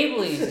fucking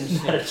Beyblades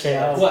and Not a shit.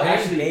 chance. Well, bring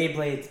actually-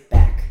 Beyblades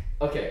back.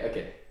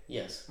 Okay.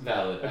 Yes.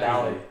 Valid.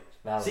 Valid. actually.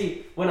 Valid.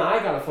 See, when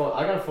I got a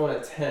phone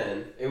at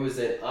 10. It was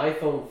an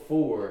iPhone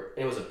 4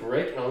 and it was a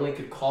brick and I only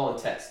could call and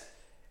text.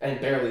 And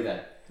barely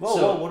that. Whoa,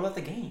 So- what about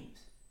the games?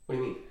 What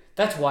do you mean?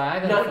 That's why I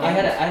got. No, a phone. I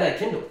had a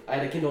Kindle. I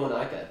had a Kindle and an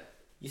iPad.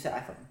 You said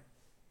iPhone.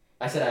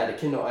 I said I had a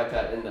Kindle,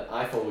 iPad, and the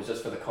iPhone was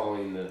just for the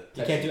calling and the texting.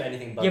 You can't do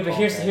anything but Yeah, but call,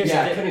 here's- man. here's-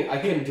 Yeah, I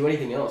couldn't do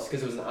anything else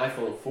because it was an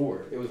iPhone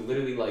 4. It was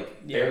literally like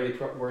Yeah. barely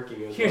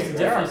working. It was Here's like- the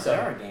There are- difference. there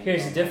Though. are games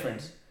Here's the on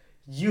difference.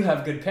 You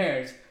have good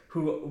parents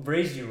who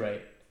raised you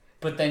right,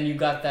 but then you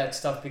got that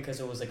stuff because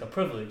it was like a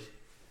privilege.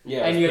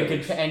 Yeah, And it you was had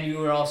good, privileged. and you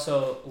were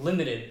also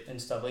limited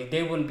and stuff. Like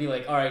they wouldn't be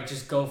like, all right,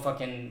 just go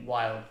fucking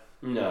wild.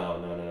 No.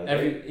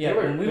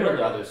 When we they were were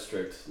rather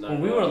strict. not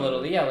When we gonna were lie.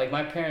 little, yeah, like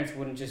my parents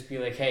wouldn't just be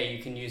like, hey,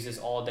 you can use this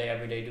all day,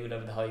 every day, do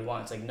whatever the hell you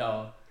want. It's like,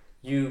 no,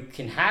 you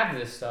can have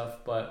this stuff,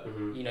 but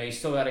Mhm. you know, you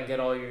still gotta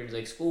get all your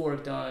like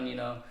schoolwork done. You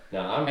know, No,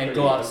 and I'm pretty,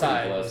 go I'm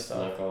outside pretty and blessed, stuff.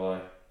 not gonna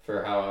lie,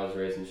 for how I was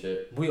raised and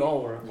shit. we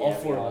all were, Yeah, all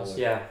we four of all us. were.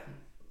 Yeah.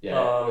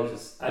 Yeah, it was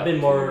just I've been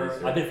more.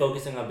 opportunities, I've been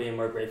focusing on being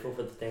more grateful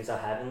for the things I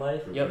have in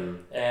life, Yep. Mhm.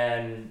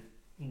 and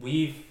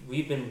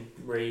we've been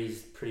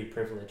raised pretty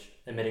privileged,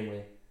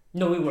 admittingly.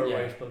 No, we were Yeah.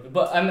 raised privileged,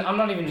 but I'm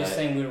not even just Right.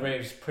 saying we were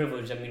raised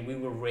privileged. I mean, we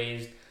were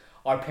raised.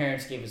 Our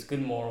parents gave us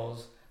good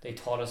morals. They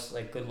taught us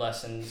like good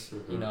lessons.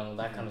 You Mhm. know,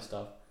 that kind of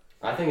stuff.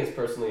 I think it's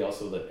personally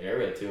also the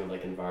area too, and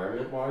like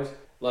environment wise.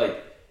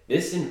 Like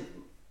this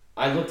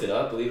I looked it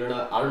up, believe it or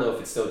not. I don't know if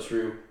it's still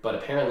true, but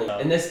apparently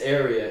in this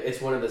area, it's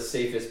one of the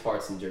safest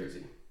parts in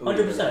Jersey. believe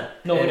it or 100%.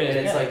 not. No, And- it is.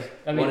 and it's yeah. like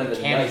I mean, one of the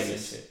Canada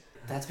nicest. and shit.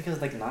 That's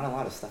because like not a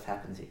lot of stuff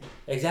happens here.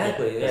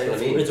 Exactly. Yeah, That's what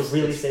I mean. it's a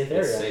really safe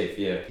area. It's safe,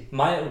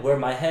 yeah. Where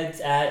my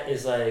head's at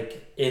is like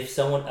if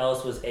someone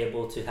else was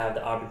able to have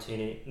the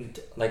opportunity,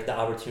 like the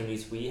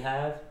opportunities we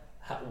have,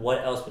 what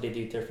else would they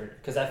do different?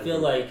 Because I feel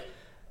Mhm. like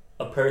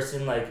a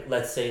person like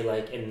let's say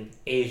like in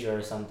Asia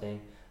or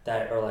something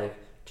that are like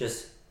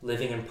just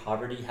living in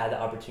poverty had the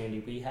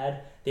opportunity we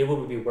had, they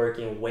would be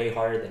working way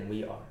harder than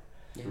we are.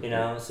 Mm-hmm. You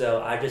know,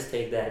 so I just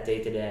take that day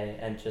to day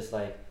and just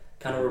like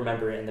kind of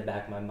remember it in the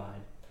back of my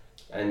mind.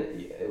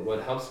 And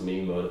what helps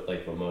me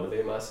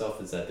motivate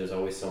myself is that there's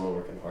always someone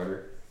working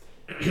harder,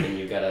 and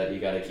you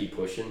gotta keep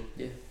pushing.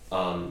 Yeah.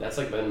 That's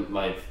like been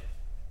my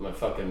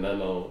fucking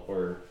memo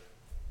or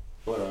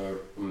whatever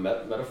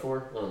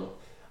metaphor. I don't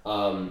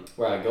know.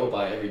 Where I go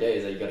by every day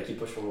is that you gotta keep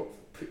pushing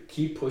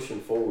keep pushing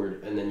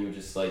forward, and then you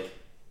just like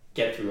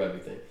get through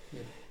everything. Yeah.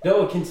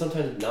 No, it can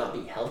sometimes not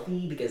be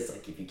healthy because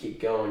like if you keep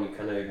going, you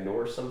kind of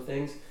ignore some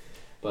things,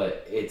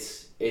 but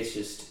it's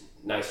just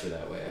nicer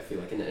that way. I feel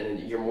like, and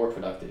you're more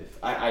productive.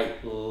 I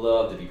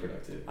love to be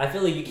productive. I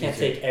feel like you can't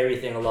take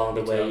everything along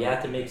the Me way. too. You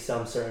have to make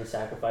some certain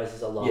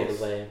sacrifices along Yes.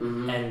 the way,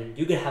 Mhm. and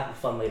you can have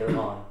fun later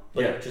on.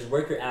 But Yeah. just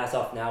work your ass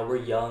off now. We're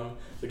young.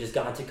 We just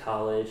got into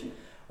college,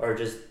 or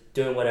just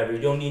doing whatever.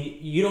 You don't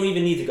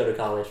even need to go to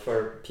college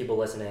for people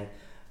listening.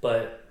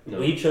 But No.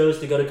 we chose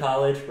to go to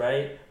college,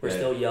 right? We're Right.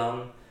 still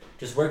young.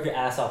 Just work your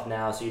ass off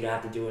now, so you don't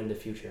have to do it in the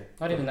future.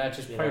 Not even that,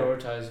 just You know?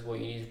 prioritize what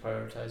you need to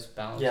prioritize,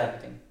 balance Yeah.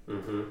 everything.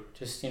 Mm-hmm.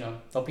 Just,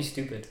 don't be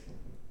stupid.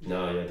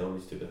 No, yeah, don't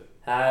be stupid.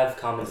 Have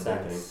common That's a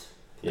big sense,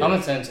 Yeah.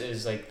 Common sense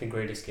is like the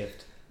greatest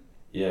gift.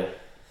 Yeah.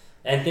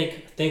 and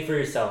think for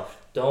yourself.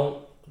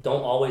 Don't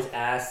always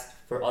ask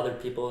for other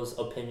people's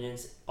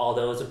opinions,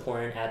 although it's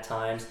important at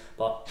times.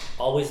 But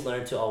always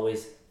learn to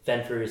always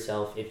fend for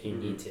yourself if you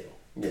need to.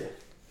 Yeah,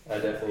 I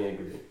definitely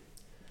agree.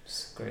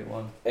 It's a great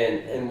one.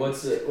 And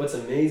what's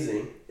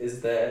amazing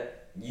is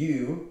that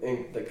you,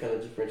 and like kind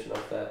of just branching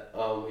off that,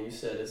 what you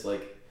said is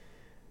like,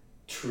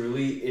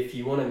 truly, if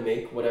you want to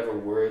make whatever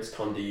words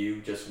come to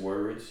you just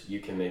words, you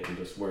can make them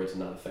just words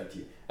and not affect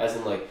you. As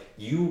in like,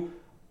 you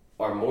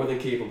are more than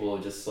capable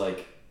of just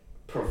like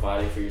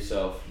providing for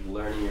yourself,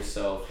 learning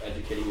yourself,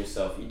 educating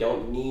yourself. You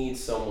don't need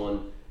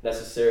someone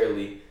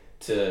necessarily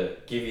to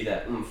give you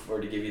that oomph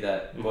or to give you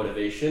that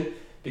motivation,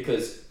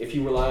 because if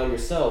you rely on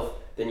yourself,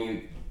 then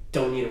you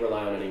don't need to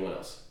rely on anyone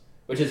else.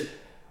 Which is,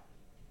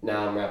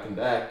 now I'm wrapping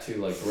back to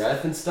like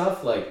breath and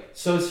stuff, like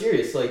so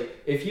serious.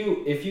 Like if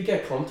you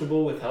get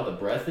comfortable with how the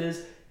breath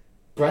is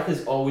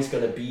always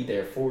gonna be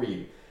there for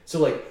you. So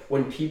like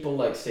when people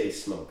like say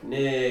smoke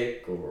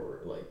Nick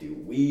or like do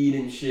weed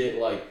and shit,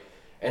 like,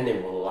 and they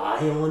rely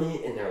on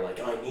it and they're like,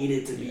 I need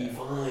it to be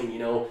fine,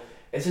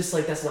 it's just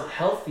like that's not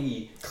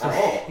healthy at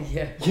all.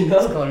 Yeah. You know?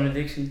 It's called an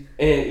addiction.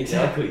 And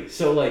exactly.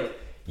 So like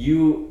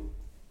you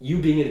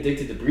being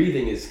addicted to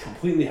breathing is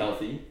completely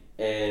healthy,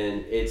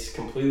 and it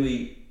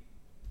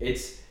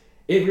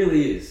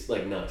really is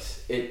like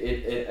nice.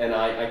 It and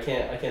I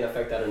can't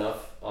affect that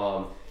enough.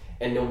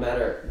 And no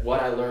matter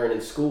what I learn in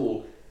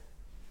school,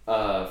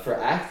 for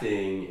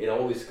acting, it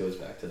always goes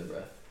back to the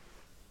breath.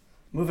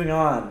 Moving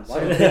on. Why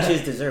do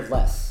bitches deserve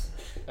less?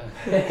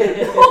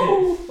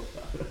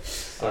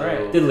 So,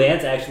 Alright. Did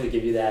Lance actually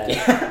give you that?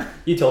 Yeah.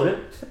 You told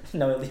him?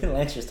 No,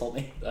 Lance just told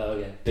me. Oh,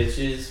 okay.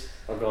 bitches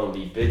are gonna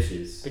be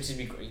bitches. Bitches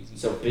be crazy.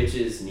 So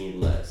bitches need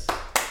less.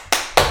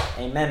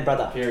 Amen,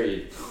 brother.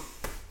 Period.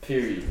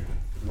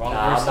 Wrong Nah,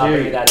 I'm verse. not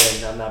bringing that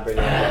in. I'm not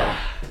bringing that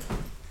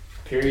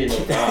Period.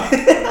 No God. in.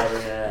 I'm not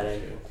bringing that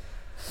in.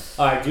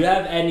 Alright, do you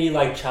have any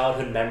like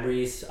childhood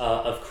memories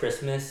of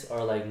Christmas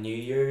or like New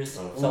Year's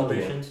Oh,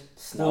 celebrations?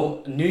 Snow.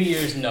 Well, New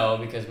Year's, no,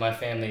 because my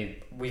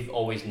family, we've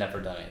always never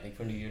done anything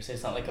for New Year's.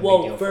 It's not like a big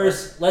Well, deal.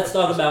 first, let's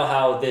talk about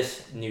how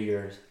this New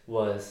Year's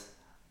was.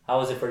 How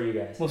was it for you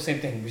guys? Well, same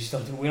thing. We just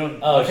don't. We don't.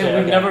 Oh, okay,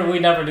 shit, we okay. we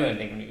never do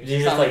anything for New Year's. You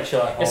It's just not like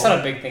chill at home? It's not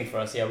a big thing for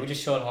us. Yeah, we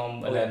just chill at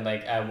home, and Okay. then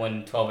like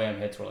when 12 a.m.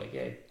 hits, we're like,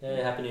 yay.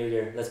 Yeah, Happy New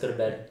Year. Let's go to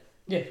bed.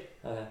 Yeah.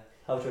 Okay.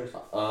 How was yours?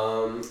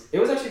 It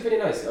was actually pretty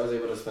nice. I was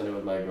able to spend it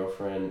with my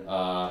girlfriend.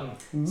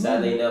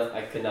 Sadly enough,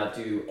 I could not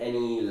do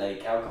any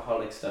like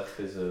alcoholic stuff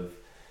because of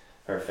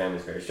her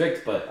family's very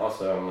strict. But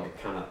also, I'm like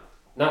kind of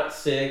not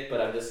sick, but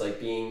I'm just like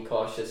being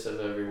cautious of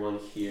everyone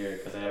here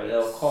because I have a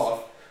little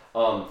cough.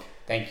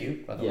 Thank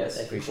you. By the way. Yes,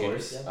 I of appreciate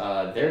course. it.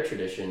 Their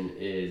tradition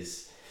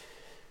is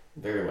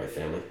very white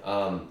family.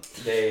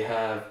 They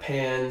have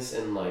pans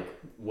and like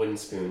wooden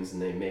spoons,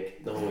 and they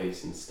make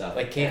noise and stuff.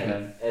 Like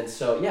cavemen. And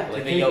so yeah, Did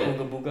like they yell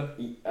cavemen. ooga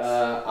booga?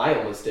 I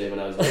almost did when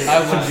I was little. I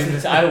would do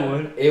this. I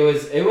would.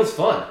 It was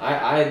fun.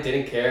 I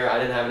didn't care. I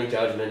didn't have any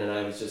judgment, and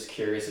I was just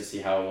curious to see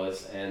how it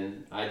was,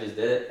 and I just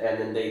did it. And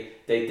then they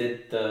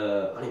did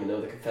the, I don't even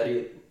know, the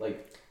confetti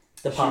like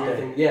The pop shooter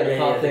thing. Yeah, the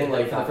pop the thing confetti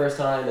like for the pop. first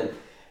time, and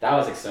that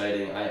was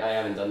exciting. I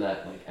haven't done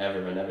that like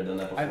ever. I've never done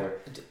that before.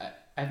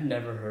 I've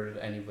never heard of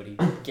anybody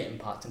getting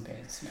pots and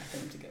pans, smacking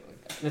them together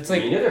like that. It's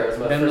like Me neither. It was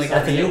my them, first like, time.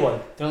 That's a new one.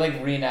 they're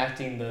like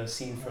reenacting the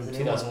scene from That's a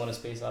new one. 2001: A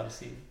Space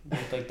Odyssey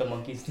with like the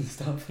monkeys and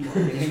stuff.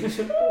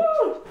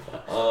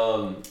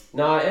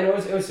 No, and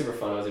it was super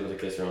fun. I was able to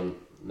kiss her on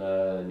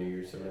New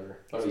Year's or whatever.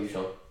 What about you,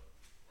 Sean?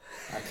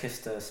 I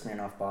kissed a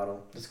Smirnoff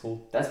bottle. That's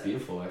cool. That's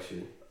beautiful,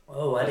 actually.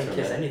 Oh, I That's didn't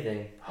kiss romantic.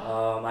 anything.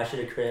 I should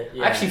have crit.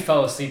 Yeah. I actually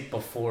fell asleep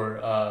before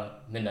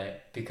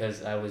midnight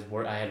because I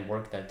had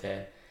work that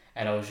day,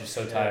 and I was just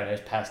so tired I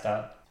just passed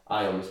out.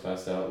 I almost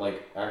passed out.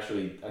 Like,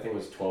 actually, I think it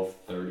was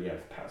 12:30. I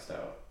passed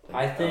out. Like,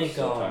 I think, was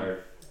so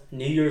tired.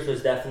 New Year's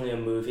was definitely a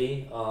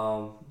movie.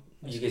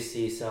 You could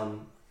see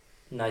some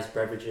nice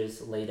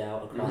beverages laid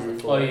out across the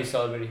Mhm. floor. Oh, you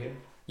celebrated here?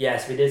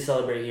 Yes, we did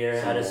celebrate here.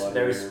 Some Had a water.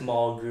 very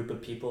small group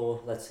of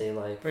people. Let's say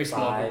like Very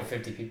small group five, of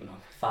 50 people. No.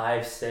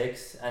 5,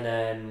 6, and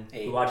then we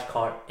 8. watched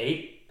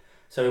 8.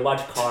 So we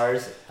watched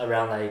Cars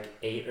around like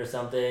 8 or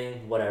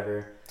something.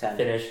 Whatever. 10.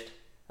 Finished.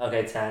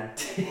 Okay, 10.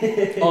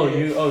 Oh,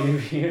 you were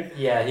here?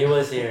 Yeah, he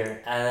was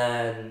here, and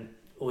then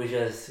we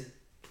just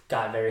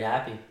got very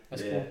happy.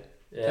 That's Yeah. cool.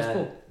 Yeah. That's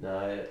cool. No,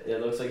 it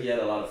looks like he had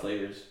a lot of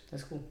flavors.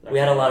 That's cool. We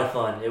had a lot of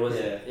fun. It was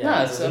Yeah. No,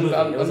 it it's, was a I'm, movie.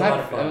 I'm, It was I'm, a lot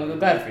of happy, fun. I'm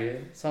glad for you.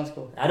 It sounds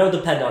cool. I don't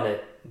depend on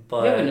it,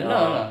 but Yeah, but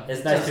no.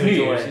 it's nice It's to New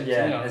enjoy. Year's,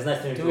 Yeah, you know. it's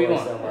nice to Do what you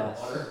enjoy want.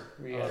 some.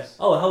 Yes.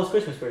 Oh, how was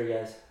Christmas for you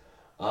guys?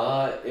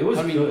 It was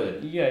I mean,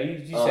 good. Yeah, you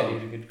said you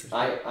had a good Christmas.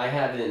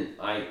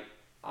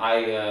 I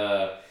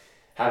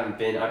haven't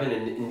been. I've been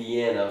in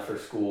Indiana for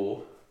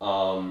school.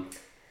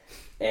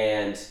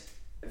 And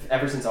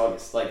ever since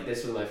August, like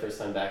this was my first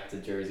time back to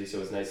Jersey, so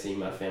it was nice seeing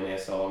my family. I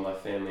saw my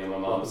family on my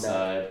mom's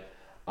side.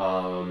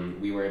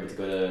 We were able to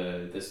go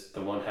to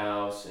the one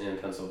house in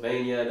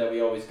Pennsylvania that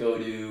we always go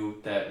to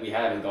that we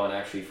haven't gone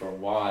actually for a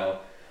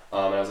while.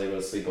 And I was able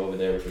to sleep over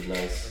there, which was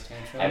nice.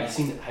 Have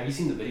you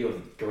seen the video of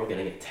the girl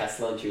getting a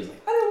Tesla and she was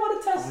like, I don't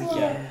want a Tesla. Oh,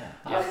 yeah.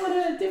 I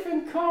want a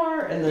different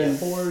car. And then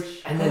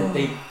Porsche. and then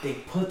they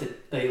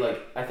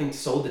I think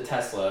sold the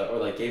Tesla or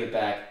like gave it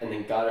back and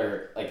then got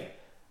her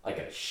like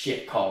a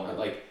shit car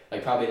like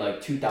probably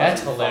like 2005.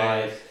 That's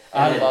hilarious.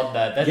 I love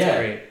that. That's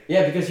great.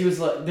 Yeah, because he was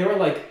like, they were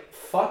like,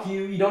 fuck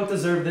you don't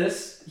deserve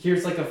this.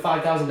 Here's like a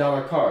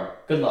 $5,000 car.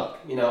 Good luck,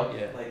 you know.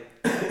 Yeah. Like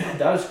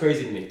that was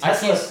crazy to me. I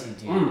Tesla, can't see,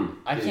 dude.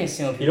 I dude. can't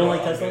see when people. You don't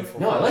like are Tesla?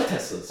 ungrateful No, I for like shit.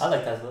 Teslas. I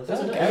like Teslas. Those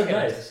are Okay, nice. I get a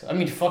nice. Tesla. I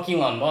mean, fuck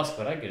Elon Musk,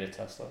 but I get a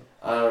Tesla.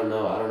 I don't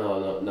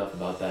know enough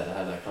about that to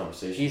have that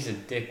conversation. He's a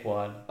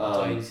dickwad. That's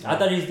all you need to I know.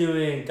 thought he's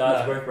doing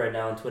God's No. work right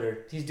now on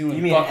Twitter. He's doing.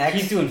 You mean fuck, X?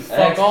 He's doing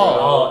fuck X,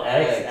 all. Oh,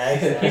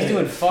 X. He's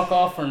doing fuck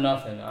all for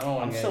nothing. I don't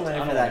want I'm to get. still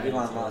waiting I for don't that wanna get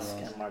Elon into Musk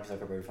Elon and Mark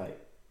Zuckerberg fight.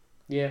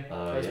 Yeah,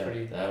 that's yeah,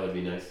 pretty. that would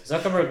be nice.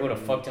 Zuckerberg would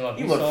have fucked him up.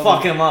 You You would saw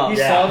fuck them? him up. You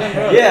Yeah. saw them,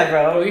 bro? Yeah,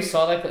 bro. Bro, you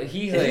saw that.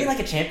 He's Isn't he like.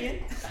 like a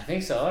champion? I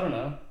think so. I don't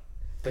know.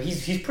 But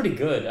he's pretty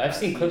good. I've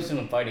seen clips of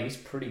him fighting. He's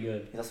pretty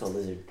good. He's also a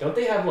lizard. Don't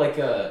they have like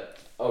a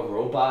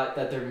robot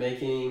that they're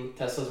making?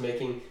 Tesla's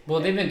making. Well,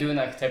 they've been doing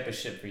that type of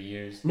shit for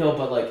years. No,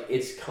 but like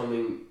it's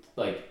coming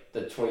like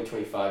the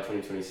 2025,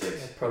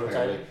 2026. Prototype?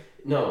 apparently.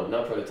 No,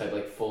 not prototype.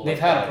 Like full. They've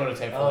like, had a that.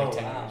 prototype for Oh, like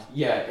 10 wow. years.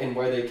 Yeah, and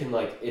where they can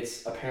like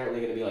it's apparently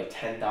gonna be like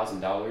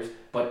 $10,000,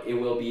 but it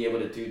will be able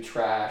to do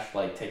trash,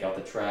 like take out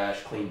the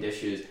trash, clean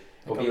dishes.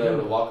 We'll be able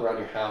to walk around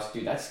your house,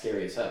 dude. That's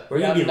scary as hell. We're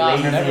gonna be Yeah, nah,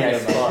 lazy never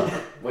as gonna-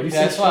 fuck. What do you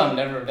Yeah, that's say? why I'm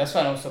never. That's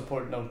why I don't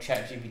support no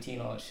Chat GPT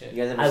and all that shit.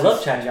 You guys ever I see- love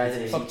You ChatGPT. guys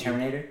ever Fuck see you.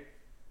 Terminator?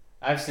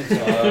 I've seen.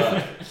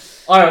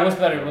 All right, what's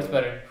better? What's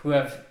better?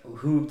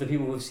 Who the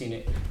people who've seen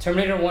it?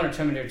 Terminator 1 or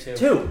Terminator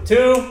 2?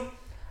 Two.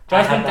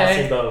 I have Judgment not seen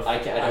Day. both. I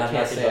have can't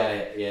not seen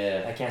say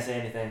yeah. I can't say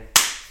anything.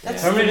 That's Yeah. the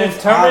Terminator-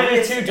 most Terminator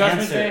obvious 2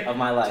 Judgment answer Day? of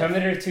my life.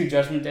 Terminator 2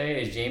 Judgment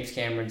Day is James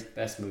Cameron's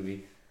best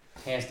movie,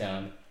 hands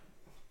down.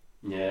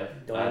 Yeah.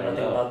 Don't I know don't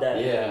nothing know. about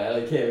that. Yeah, I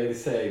can't really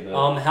say,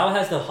 but How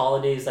has the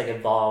holidays like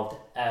evolved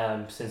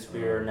since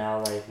we are now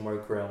like more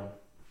grown?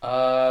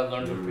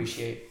 Learn to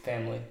appreciate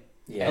family.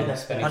 Yeah, Okay.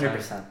 Spending time.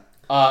 100%.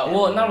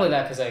 Well, not only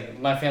that, because like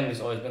my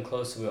family's always been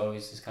close, so we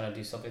always just kind of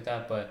do stuff like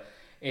that. But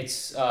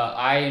it's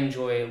I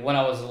enjoy when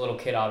I was a little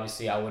kid.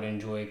 Obviously, I would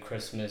enjoy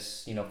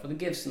Christmas, for the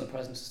gifts and the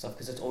presents and stuff,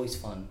 because it's always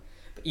fun.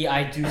 But yeah,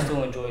 I do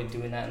still enjoy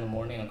doing that in the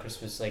morning on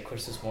Christmas, like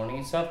Christmas morning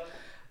and stuff.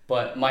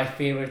 But my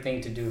favorite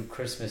thing to do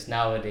Christmas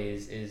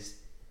nowadays is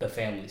the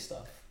family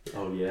stuff.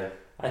 oh yeah.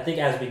 I think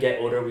as we get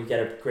older, we get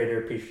a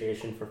greater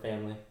appreciation for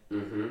family.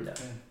 Mm-hmm. Yeah.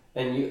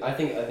 And I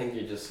think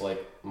you're just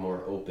like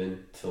more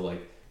open to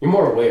like you're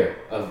more aware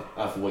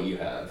of what you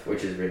have,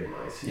 which is really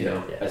nice. You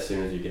know, Yeah. as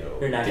soon as you get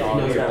older. You're not Did you know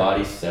always your out.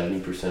 body's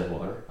 70%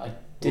 water?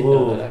 Didn't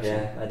know that actually.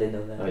 Yeah, I didn't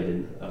know that. Oh, you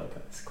didn't. Oh,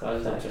 okay. It's I cool.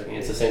 was not joking.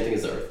 It's the same thing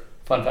as the Earth.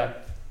 Fun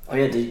fact. Oh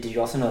yeah, did you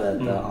also know that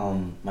the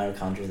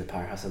mitochondria is the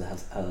powerhouse of the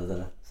house?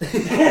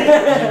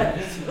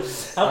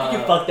 How could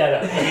you fuck that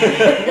up?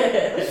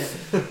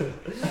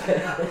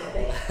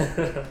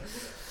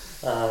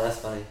 That's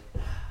funny.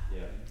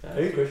 Yeah.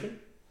 Are you Christian?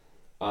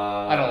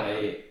 I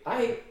don't-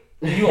 I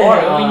You are.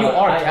 I mean, you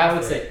are I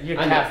Catholic. would say You're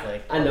I know-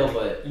 Catholic. I know,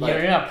 but like,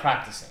 You're not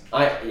practicing.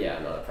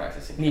 I'm not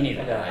practicing. Me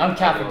neither. Okay. I'm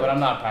Catholic, but I'm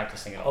not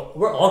practicing at all. Oh,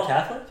 we're all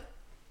Catholic?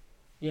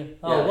 Yeah.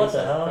 Oh, Yeah, I what think the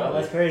so, hell? probably.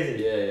 That's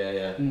crazy.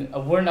 Yeah.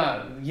 We're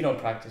not. You don't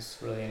practice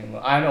really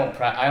anymore. I don't.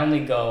 I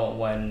only go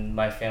when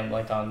my family,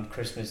 like on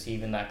Christmas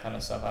Eve and that kind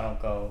of stuff. I don't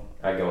go.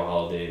 I go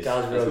holidays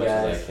God's as real, much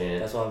as guys. I can.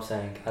 That's what I'm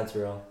saying. God's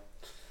real.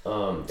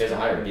 There's a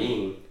higher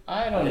being.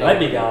 I don't It know. might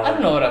be God. I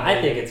don't know what I believe.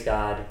 I think it's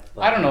God.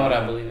 but- I don't know what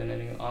I believe in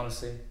anymore.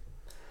 Honestly,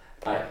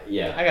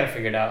 Yeah, I gotta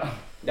figure it out.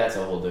 that's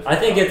a whole different. I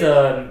think it's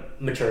topic.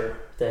 a mature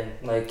thing,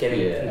 like getting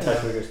Yeah. in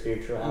touch with your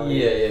spirituality.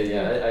 Yeah.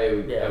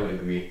 Yeah. I would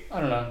agree. I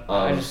don't know.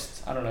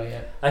 I don't know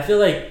yet. I feel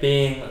like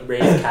being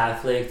raised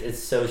Catholic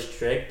is so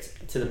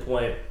strict to the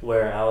point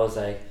where I was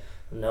like,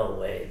 no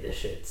way, this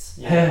shit's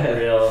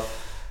real.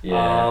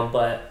 Yeah.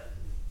 But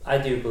I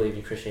do believe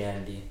in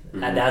Christianity,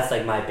 Mhm. and that's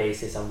like my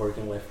basis I'm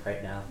working with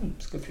right now.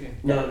 It's good for you.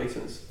 No, that makes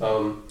sense.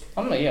 I'm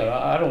not. Yeah,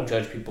 I don't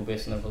judge people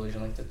based on their religion.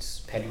 Like that's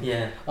petty.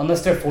 Yeah.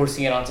 Unless they're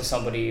forcing it onto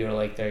somebody or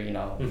like they're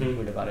Mhm.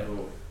 weird about it.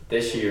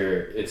 This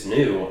year it's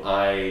new.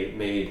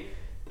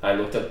 I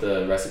looked up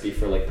the recipe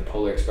for like the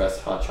Polar Express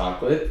hot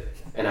chocolate,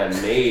 and I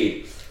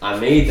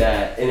made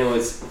that, and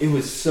it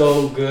was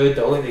so good.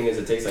 The only thing is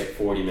it takes like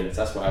 40 minutes.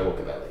 That's why I woke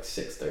up at like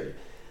 6:30.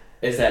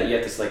 is that you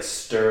have to like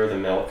stir the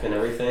milk and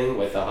everything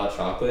with the hot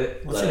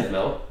chocolate. What's let in it it?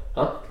 melt.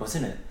 Huh? What's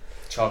in it?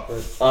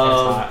 Chocolate.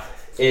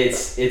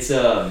 It's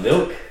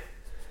milk,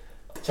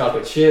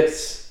 chocolate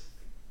chips,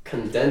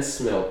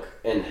 condensed milk,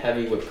 and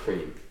heavy whipped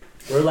cream.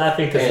 We're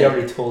laughing because And- you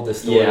already told the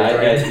story. Yeah,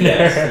 right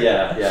yes, there.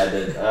 yeah, I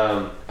did.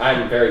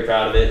 I'm very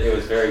proud of it. It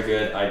was very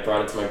good. I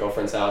brought it to my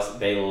girlfriend's house.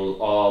 They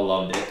all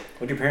loved it.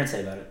 What did your parents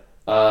say about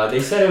it? They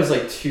said it was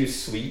like too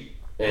sweet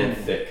and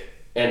thick,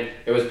 and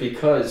it was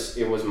because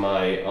it was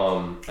my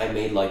I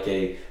made like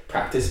a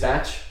practice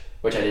batch,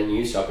 which I didn't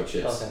use chocolate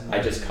chips. Okay.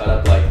 I just cut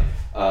up like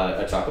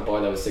a chocolate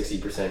bar that was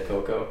 60%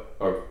 cocoa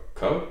or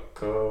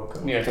cocoa.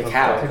 Yeah,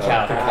 Cacao.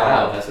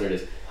 Cacao. That's what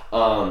it is.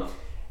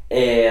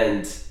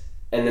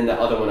 And then the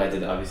other one I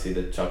did obviously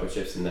the chocolate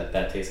chips, and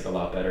that tasted a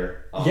lot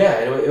better. Yeah,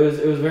 and it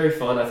was very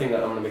fun. I think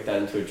that I'm gonna make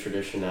that into a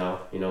tradition now.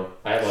 You know,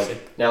 I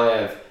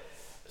have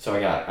so I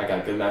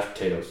got good mashed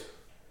potatoes.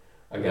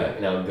 I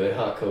got now good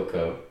hot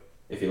cocoa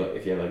if you have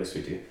like a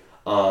sweet tooth.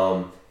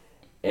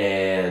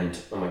 And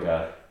oh my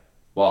god,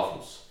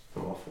 waffles.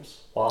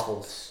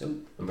 Waffles.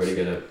 I'm pretty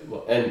good at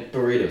and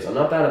burritos. I'm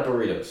not bad at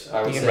burritos.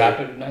 I would You can say, wrap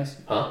it nice.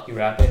 Huh? You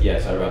wrap it.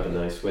 Yes, I wrap it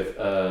nice with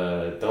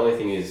the only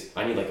thing is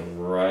I need like a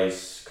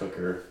rice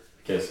cooker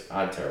because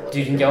I'm terrible. at Dude,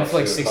 you can cooking get one rice. for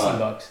like Super 60 fun.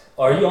 bucks.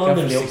 Are you Go on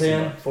the for meal 60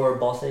 plan bucks. for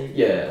Boss 8?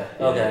 Yeah.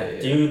 Okay.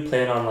 Yeah, Do you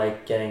plan on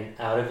like getting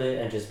out of it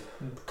and just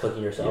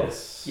cooking yourself?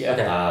 Yes. Yeah.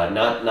 Okay.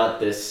 Not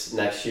this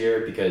next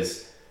year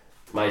because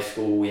my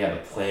school we have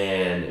a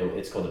plan.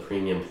 It's called the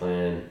premium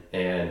plan,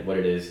 and what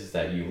it is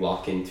that you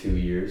lock in 2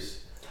 years,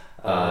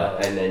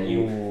 and then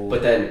you. Ooh.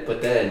 But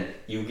then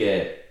you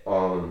get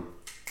oh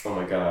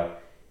my god,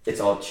 it's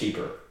all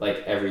cheaper. Like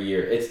every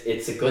year,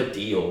 it's a good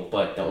deal.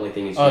 But the only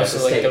thing is you have to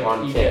so like stay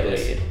on you get,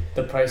 campus. like,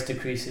 the price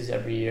decreases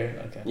every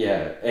year. Okay.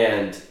 Yeah,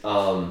 and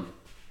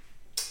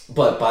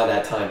but by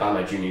that time, by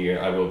my junior year,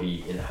 I will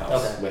be in a house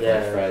Okay. with Yeah,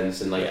 my yeah.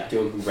 friends and like Yeah.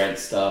 doing rent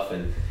stuff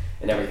and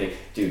everything.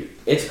 Dude,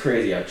 it's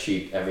crazy how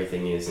cheap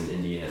everything is in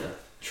Indiana.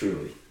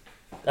 Truly.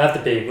 I have to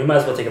pee. We might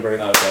as well take a break.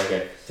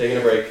 Okay. Taking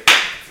a break.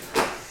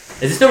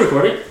 Is it still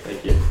recording?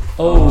 Thank you.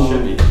 Oh.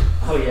 Should be.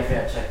 Oh yeah, I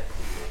forgot to check.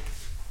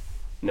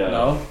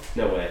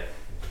 No way.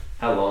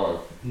 How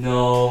long?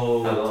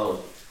 No. How long?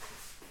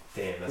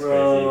 Damn, that's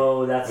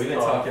Bro, that's crazy. We've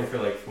been tough. talking for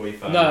like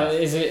 45 No,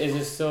 minutes. is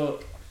it still?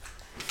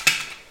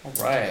 All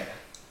right.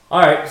 All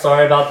right,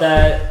 sorry about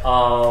that.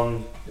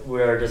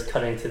 We're just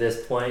cutting to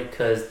this point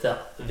because the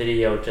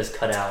video just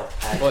cut out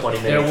at But 20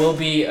 there minutes. will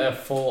be a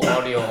full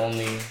audio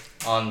only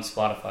on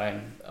Spotify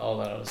and all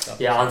that other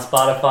stuff. Yeah, on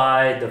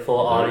Spotify, the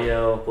full Mhm.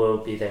 audio will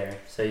be there,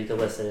 so you can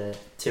listen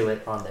to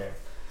it on there.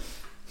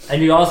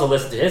 And you can also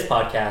listen to his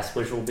podcast,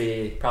 which will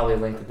be probably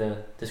linked in the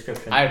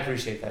description. I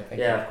appreciate that. Thank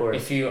you. Yeah, of course.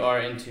 If you are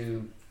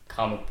into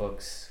comic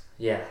books,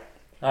 Yeah.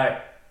 All right,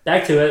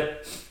 back to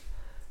it.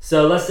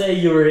 So let's say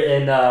you were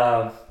in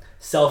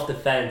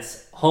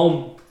self-defense,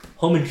 home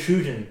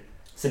intrusion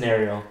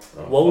scenario.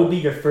 Oh, What would fuck. be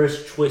your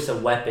first choice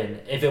of weapon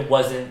if it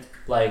wasn't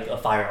like a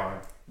firearm?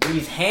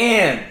 These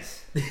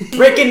hands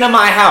break into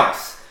my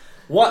house.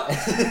 What?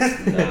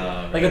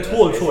 Nah, Like man, a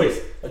tool of that's choice.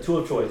 A tool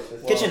of choice.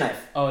 Kitchen knife.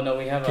 oh no,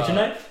 we have Kitchen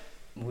knife?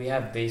 We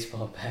have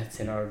baseball bats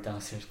in our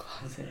downstairs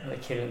closet,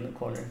 like hidden in the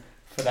corner.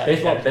 For that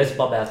Baseball exact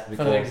reason. bats would be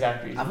For cool. that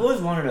exact reason. I've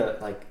always wanted to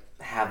like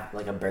have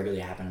like a burglary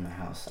happen in my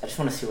house. I just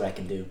want to see what I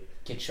can do.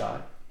 Get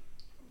shot.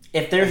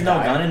 If there's no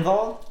Die. gun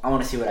involved, I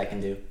want to see what I can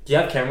do. Do you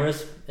have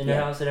cameras in your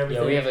Yeah. house and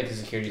everything? Yeah, we have like a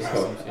security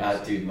system. Bro,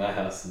 too. dude, my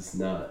house is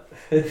not.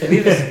 We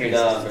have a security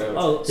Nah, system.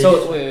 bro. Oh, So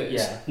did you- wait,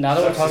 yeah. now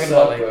that we're Sucks to talking suck,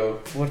 about like bro.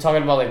 we're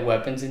talking about like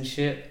weapons and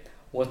shit,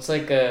 what's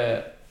like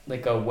a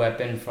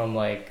weapon from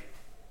like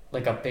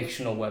a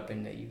fictional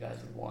weapon that you guys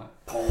would want?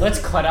 Let's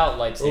cut out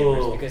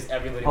lightsabers Ooh. because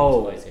everybody Oh.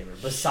 wants a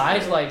lightsaber.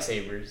 Besides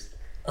lightsabers,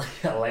 A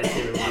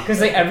lightsaber. because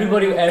like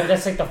everybody,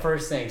 that's like the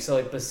first thing. So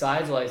like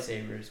besides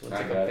lightsabers, what's I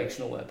like got a it.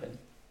 fictional weapon?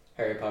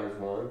 Harry Potter's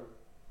one.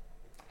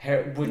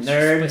 Which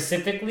Nerd.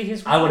 specifically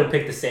his? I would have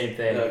picked the same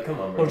thing. No, come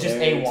on, bro. Or just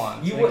a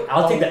wand. You Like, would.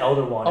 I'll take the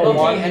Elder Wand. a Okay,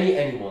 wand.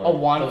 any wand. a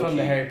wand from Low-key.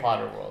 the Harry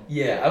Potter world.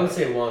 Yeah, I would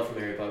say a wand from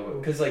Harry Potter.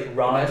 Because like,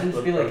 Ron imagine with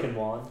just being like, broken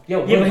wand. yo,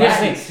 Yeah, we're but here's the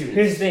Latin thing. students.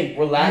 Here's the thing.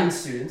 We're Latin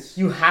students.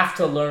 You have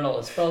to learn all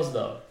the spells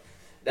though.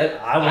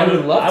 That I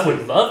would love to. I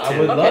would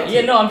love Okay, to.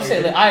 yeah, no, I'm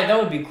saying like, that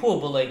would be cool,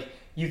 but like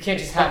you can't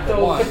just have the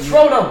wand. You,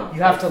 Patronum.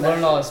 you have to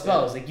learn all the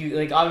spells. Like you,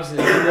 like obviously,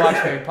 if you watch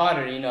Harry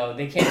Potter, you know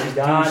they can't just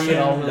do Wingardium shit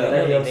all willy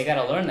nilly. Leviosa. They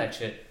gotta learn that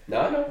shit.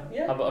 No,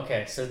 yeah. How about,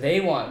 okay, so they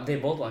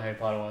both want Harry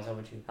Potter wands. How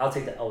about you? I'll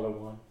take the Elder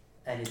Wand.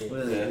 Any day.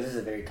 What is Yeah. it? This is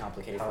a very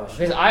complicated question.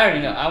 Because I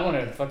already know. I want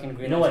a fucking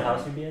Green You know what Lantern.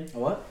 house you'd be in?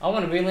 What? I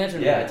want a Green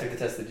Lantern. Yeah, I ring. took the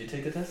test. Did you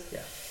take the test? Yeah.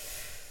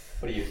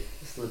 What are you?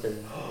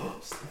 Slytherin.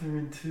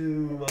 Slytherin 2,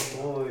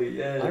 my boy.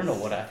 Yes. I don't know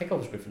what. I think I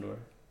was Gryffindor.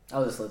 I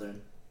was a Slytherin.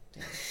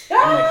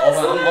 I'm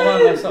like all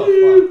by myself.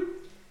 Wow.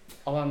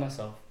 All by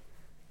myself.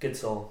 Good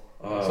soul.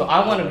 Oh, So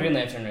I want a Green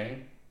Lantern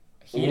ring.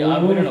 We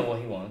don't know what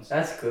he wants.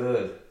 That's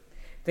good.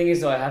 Thing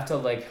is, though, I have to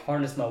like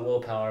harness my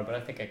willpower, but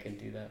I think I can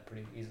do that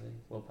pretty easily.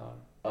 Willpower.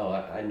 Oh,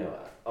 I know.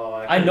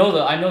 I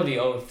know the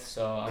oath,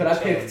 so. Could I'm I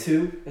pick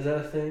chilling. 2? Is that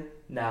a thing?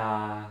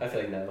 Nah. I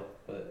feel like no.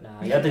 but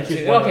Nah, you have to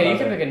choose one. Okay, you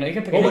can pick a. You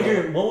can pick What a. would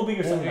your What would be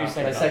your What would second be your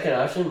option? my second second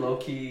option, low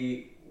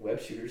key web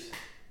shooters.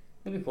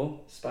 That'd be cool.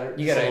 Spider.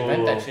 You gotta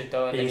invent that So, shit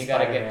though, and then Being you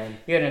gotta get. Spider-Man.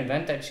 You gotta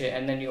invent that shit,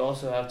 and then you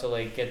also have to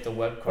like get the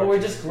web. Or we're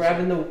cartridges just and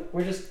grabbing shit. the.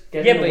 We're just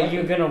getting. Yeah, the but weapon.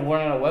 you're gonna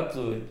run out of web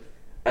fluid,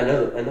 I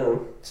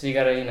know. so you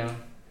gotta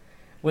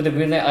with the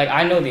Green Lantern. Like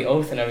I know the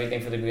oath and everything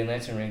for the Green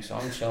Lantern ring, so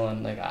I'm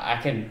chilling. Like I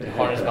can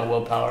harness my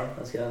willpower.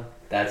 Let's go.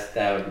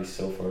 That would be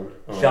so fun.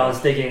 Sean's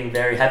thinking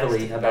very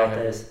heavily about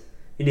this.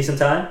 You need some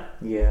time?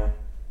 Yeah.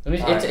 I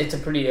mean, Alright. it's a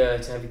pretty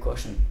it's a heavy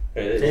question.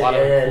 It There's is. a lot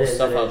of Yeah, cool it is,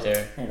 stuff it out is.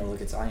 there. I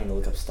need to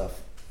look up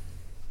stuff.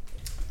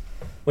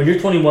 When you're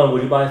 21,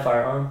 would you buy a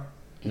firearm?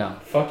 No,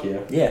 Fuck yeah.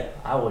 Yeah.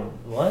 I would.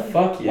 What?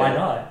 Fuck yeah. Why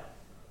not?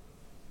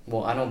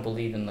 well, I don't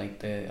believe in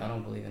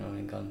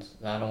owning guns.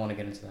 I don't want to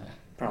get into that.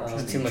 Probably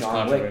It's be too much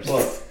John Wick.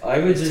 controversy. Well, I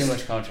would It's just. too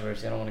much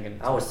controversy. I don't want to get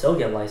into. I would still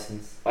get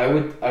licensed. I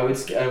would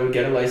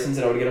get a license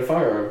and I would get a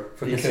firearm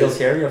For because concealed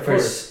carry, of for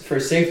course. for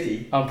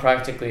safety. I'm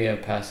practically a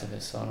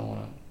pacifist, so I don't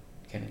want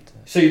to get into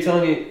that. So you're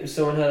telling me if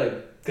someone had a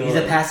gun? He's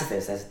a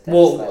pacifist. That's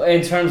Well, like,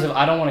 in terms of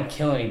I don't want to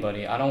kill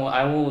anybody. I don't.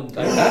 I will. You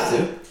don't have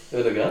to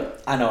with a gun.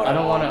 I know. I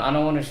don't want to. I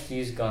don't want to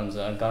use guns.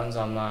 Guns.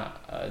 I'm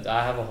not.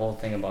 I have a whole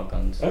thing about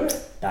guns. Okay.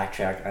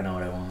 Backtrack. I know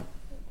what I want.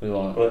 We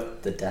won't.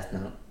 What? The Death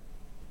Note.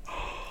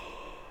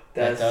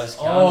 That That's does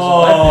count as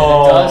a weapon.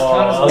 It does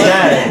count as a Okay,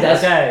 weapon.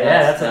 That's- okay,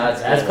 yeah, that's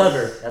that's good.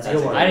 clever. That's a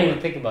good one. I didn't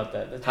even think about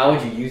that. That's How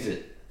would you use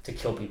it? to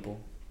kill people?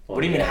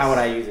 What do you mean? How would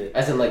I use it?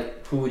 As in,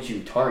 like, who would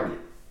you target?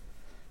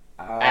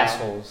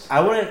 Assholes.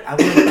 I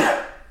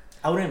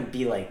wouldn't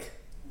be like.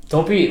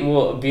 Don't be.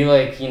 Well, be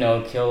like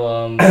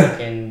kill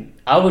fucking.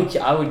 I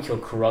would kill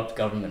corrupt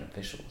government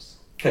officials.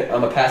 Okay,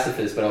 I'm a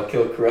pacifist, but I'll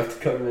kill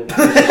corrupt government. Shit.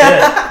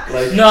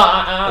 Like, No,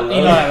 I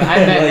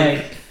meant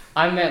Like-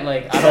 I meant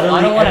like I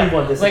Suddenly don't want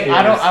everyone to like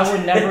disappears. I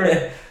would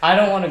never I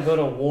don't want to go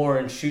to war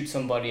and shoot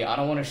somebody. I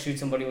don't want to shoot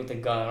somebody with a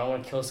gun. I don't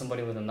want to kill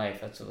somebody with a knife.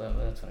 That's what I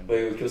mean.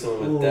 wait, we kill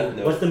someone Ooh, with Death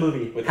Note. what's the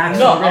movie? With Hacksaw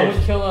No, I Ridge.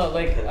 would kill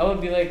I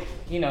would be like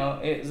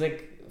it's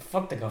like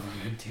fuck the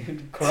government,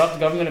 dude. Corrupt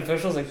government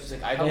officials like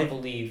I don't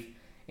believe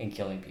in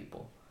killing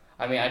people.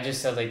 I mean, I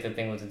just said like the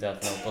thing with the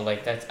Death Note, but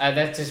like that's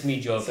just me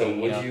joking. So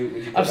would know? you?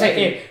 Would you go I'm back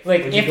saying in-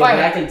 like would you if go I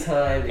back in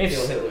time to if-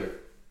 kill Hitler?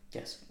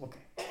 yes, okay.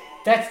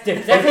 That's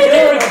different. That's a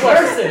different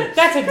question. person.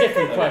 That's a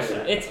different question.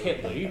 Okay. It's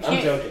Hitler. You I'm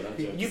can't. joking. I'm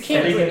joking. You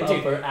can't Setting bring him dude,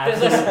 up for listen,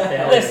 absolute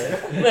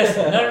failure.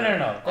 listen. No. I'm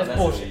That's messing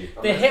bullshit. with you.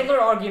 I'm The messing- Hitler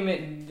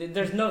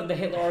argument. The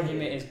Hitler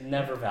argument is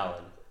never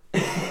valid.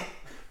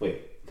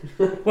 Wait.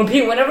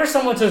 Whenever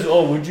someone says,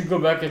 "Oh, would you go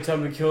back in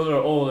time and kill her?"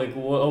 Oh, like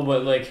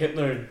but like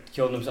Hitler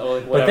killed himself.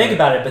 Like whatever.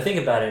 But think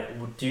about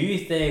it. Do you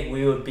think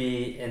we would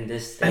be in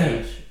this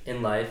stage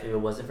in life if it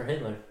wasn't for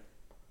Hitler?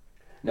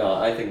 No,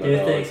 I think about Do you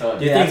that think? all the time.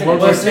 Do you Yeah, think that's World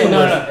an War interesting- II no,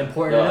 was no.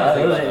 important No, I enough?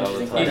 think Those about are that all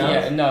the interesting time.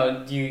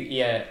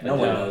 Yeah, no, No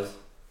one knows.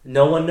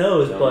 No one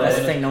knows, No, but That's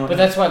the thing. No one. But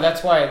that's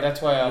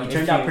why. we If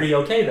turned out you- pretty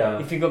okay though.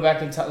 If you go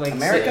back in time, like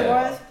America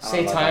wise.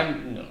 say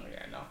time. No.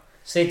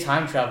 Say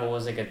time travel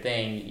was like a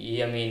thing.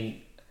 I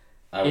mean.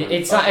 I wouldn't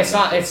It's fucking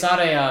not.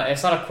 know.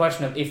 It's not a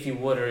question of if you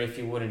would or if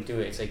you wouldn't do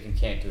it. It's like you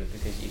can't do it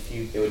because if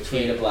you It would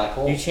create a black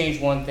hole. you change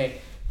one thing,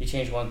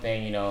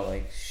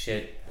 like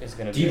shit is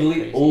gonna. Do you be believe?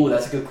 Crazy. Oh,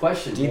 that's a good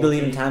question. Do you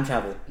believe in time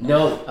travel?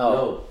 No.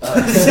 Oh.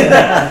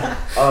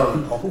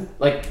 No.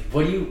 Like,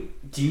 what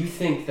do you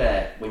think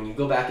that when you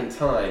go back in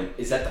time,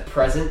 is that the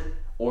present,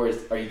 or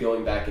are you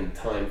going back in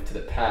time to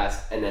the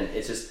past, and then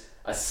it's just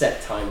a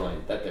set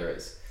timeline that there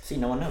is? See,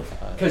 no one knows.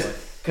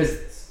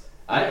 Because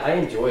I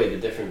enjoy the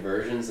different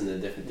versions and the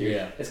different theories.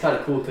 Yeah. It's kind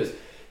of cool because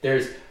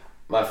there's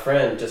my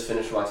friend just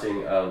finished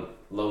watching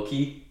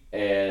Loki,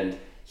 and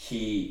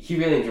he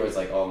really enjoys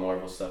like all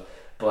Marvel stuff.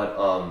 But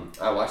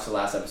I watched the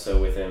last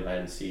episode with him. I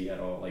didn't see at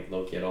all like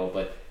Loki at all.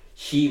 But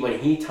when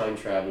he time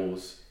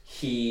travels,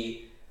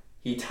 he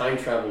time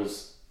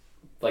travels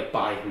like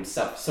by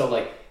himself. So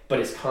like, but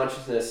his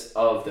consciousness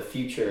of the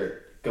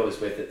future goes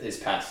with his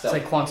past It's self.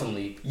 like quantum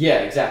leap. Yeah,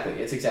 exactly.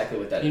 It's exactly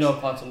what that is. You know what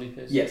quantum leap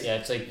is? Yes. Yeah,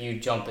 it's like you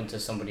jump into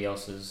somebody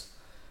else's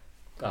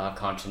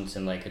conscience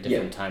in like a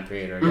different time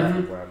period or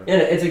Mhm. wherever. Yeah,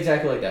 it's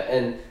exactly like that,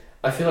 and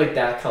I feel like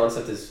that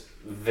concept is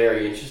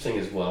very interesting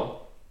as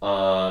well.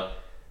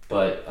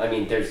 But I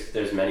mean,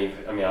 there's many.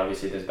 I mean,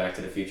 obviously, there's Back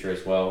to the Future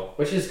as well,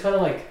 which is kind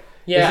of like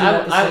Yeah, Isn't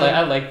that the same?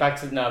 I like Back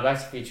to the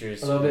Future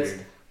is A little bit.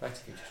 weird. Back to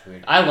the Future is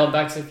weird. I love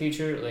Back to the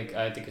Future. Like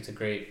I think it's a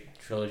great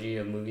trilogy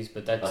of movies,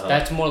 but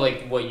that's more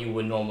like what you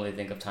would normally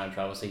think of time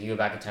travel. It's like you go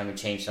back in time and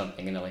change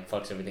something, and it like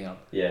fucks everything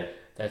up. yeah.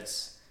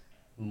 That's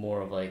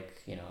more of like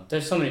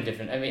there's so many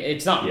different. I mean,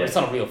 it's not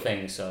a real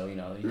thing, so you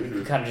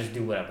can kind of just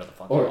do whatever the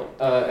fuck. you Or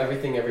want.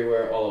 Everything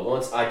Everywhere All at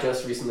Once. I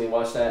just recently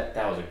watched that.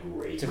 That was a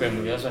great. It's a great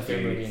movie. That's my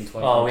favorite movie in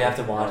 20. Oh, we have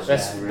to watch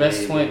Best that.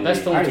 best Great movie.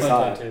 best film I in already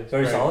saw it. 2022.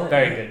 Very solid?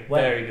 Very good.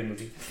 What? Very good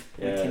movie.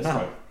 Yeah, It came that's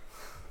out. right.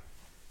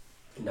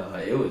 No,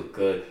 it was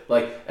good.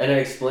 Like, and it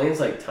explains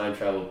like time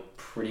travel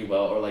pretty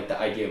well, or like the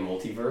idea of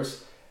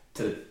multiverse.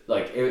 To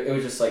like, it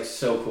was just like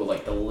so cool.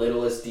 Like the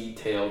littlest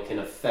detail can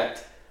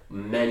affect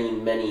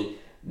many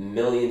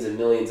millions and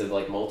millions of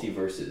like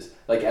multiverses,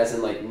 like as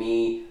in like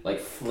me like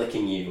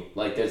flicking you,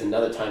 like there's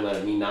another timeline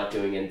of me not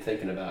doing it and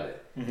thinking about it.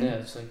 Mm-hmm. Yeah,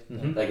 it's like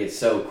Like it's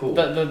so cool.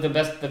 the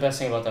best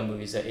thing about that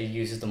movie is that it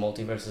uses the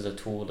multiverse as a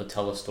tool to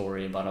tell a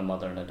story about a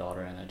mother and a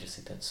daughter, and I just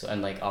think that's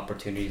and like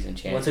opportunities and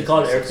chances. What's it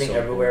called? It's, like, Everything, so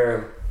cool.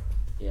 Everywhere.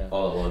 Yeah.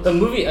 All at once. The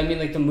movie, I mean,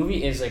 like the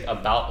movie is like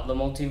about the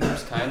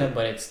multiverse, kind of,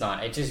 but it's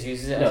not. It just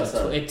uses it No, as it's a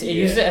tool. not. It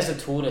uses it as a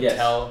tool to Yes.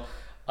 tell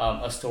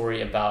a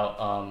story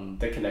about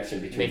the connection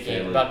between making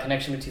family. about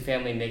connection between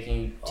family,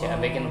 making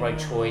the right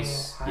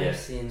choice, I've Yeah.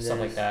 seen this. stuff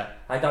like that.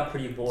 I got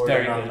pretty bored.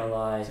 very I'm not good. gonna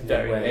lie. It's Good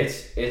very way.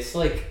 It's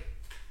like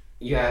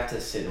you have to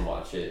sit and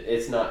watch it.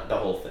 It's not the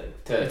whole thing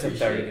to It's a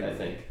appreciate very it, good I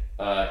think.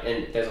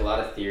 And there's a lot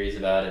of theories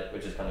about it,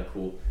 which is kind of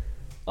cool.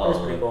 That's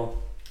pretty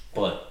cool.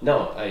 But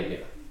no, I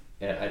think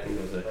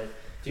it was a.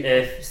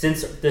 If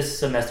since this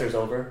semester's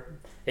over,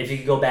 if you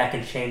could go back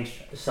and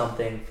change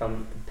something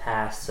from the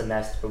past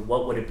semester,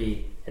 what would it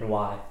be and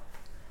why?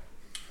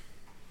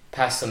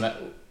 Past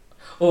semester.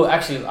 Oh,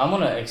 actually, I'm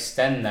gonna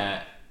extend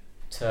that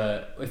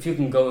to if you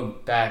can go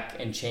back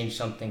and change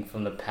something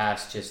from the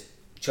past, just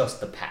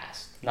the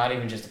past, not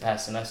even just the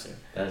past semester,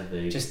 That's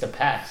big. just the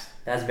past.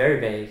 That's very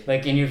vague.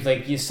 Like in your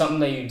you something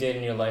that you did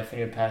in your life in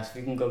your past. If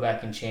you can go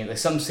back and change like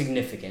something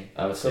significant,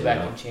 I would go say back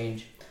no. and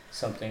change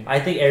something. I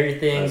think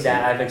everything That's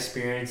that it. I've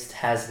experienced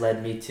has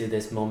led me to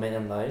this moment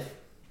in life.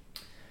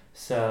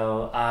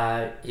 So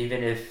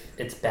even if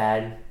it's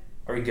bad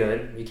or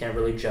good, we can't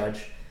really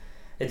judge.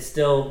 It's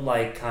still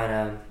like kind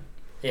of,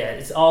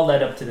 it's all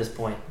led up to this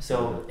point.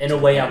 So in a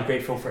way, I'm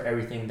grateful for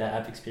everything that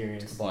I've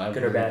experienced, Well, I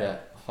good or believe bad.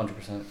 that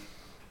 100%,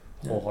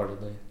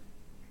 wholeheartedly.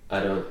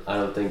 I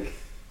don't think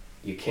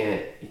you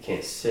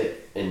can't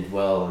sit and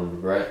dwell on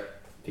regret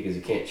because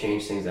you can't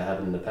change things that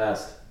happened in the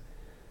past.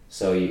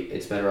 So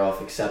it's better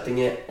off accepting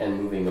it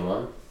and moving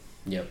on.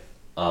 Yep.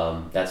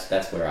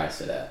 That's where I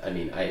sit at. I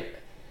mean, I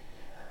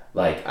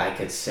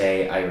could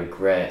say I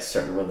regret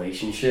certain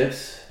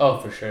relationships, Oh,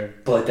 for sure.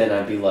 but then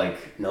I'd be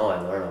like, no, I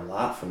learned a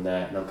lot from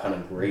that, and I'm kind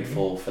of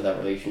grateful for that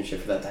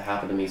relationship, for that to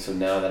happen to me. So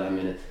now that I'm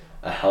in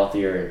a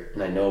healthier,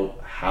 and I know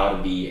how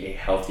to be a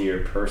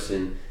healthier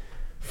person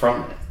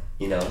from it,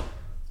 you know.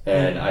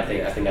 And I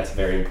think that's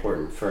very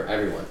important for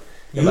everyone.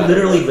 No You matter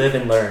literally what. live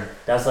and learn.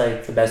 That's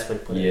like the best way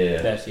to put it.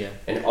 Yeah. That's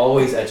And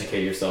always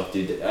educate yourself,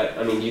 dude.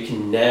 I mean, you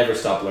can never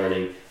stop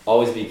learning.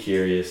 Always be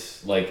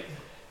curious. Like,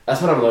 that's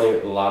what I'm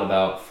learning a lot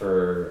about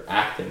for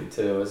acting,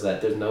 too, is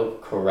that there's no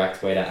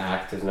correct way to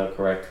act. There's no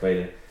correct way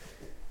to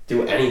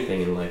do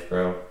anything in life,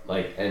 bro.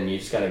 Like, and you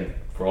just gotta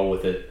roll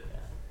with it.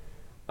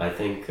 I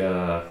think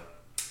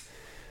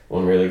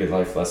one really good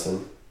life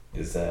lesson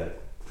is that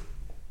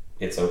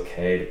it's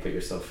okay to put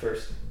yourself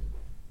first.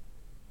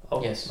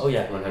 Oh, Yes. Oh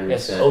yeah. 100%.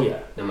 Yes. Oh yeah.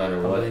 No matter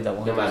I what. believe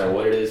that No matter 100%.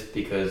 what it is,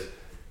 because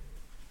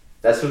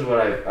that's what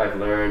I've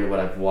learned, what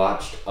I've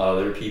watched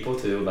other people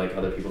too, like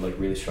other people like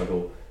really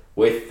struggle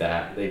with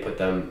that. They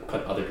put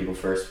other people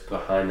first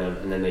behind them,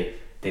 and then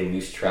they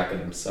lose track of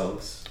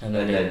themselves. And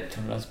then they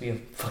turn out to be a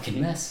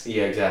fucking mess.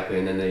 Yeah, exactly.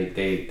 And then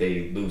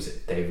they lose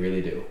it. They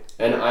really do.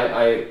 And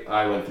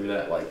I went through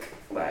that like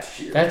last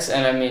year. That's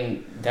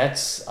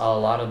a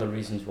lot of the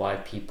reasons why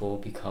people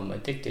become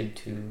addicted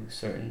to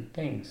certain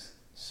things.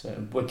 So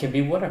it can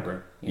be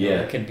whatever. You know,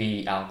 Yeah. it could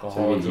be alcohol,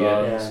 So, I mean,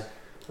 drugs. Yeah.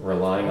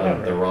 Relying on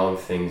Whatever. the wrong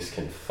things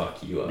can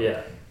fuck you up.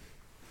 Yeah.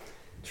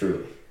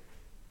 Truly.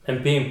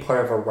 And being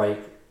part of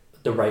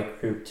the right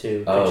group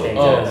too can Oh. change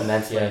Oh, it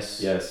immensely. yes.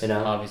 Yes. You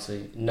know.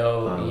 Obviously,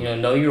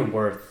 Um, know your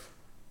worth.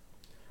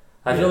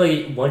 I feel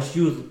like once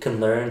you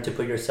can learn to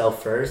put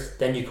yourself first,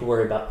 then you can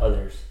worry about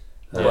others.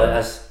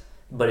 Yeah.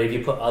 But if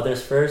you put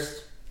others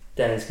first,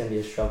 then it's gonna be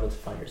a struggle to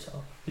find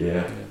yourself.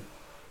 Yeah.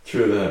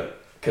 True that.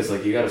 Because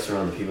like you got to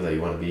surround the people that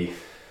you want to be.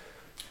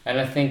 And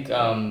I think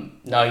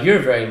now you're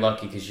very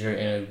lucky because you're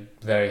in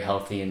a very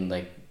healthy and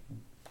like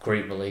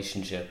great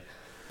relationship.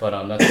 But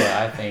that's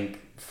why I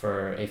think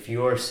for if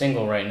you're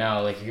single right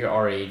now, like if you're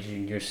our age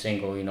and you're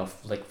single, you know,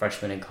 like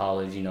freshman in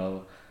college, you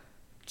know,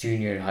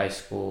 junior in high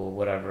school,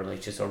 whatever,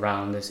 like just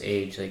around this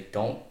age, like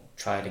don't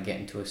try to get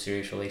into a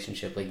serious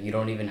relationship. Like you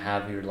don't even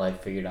have your life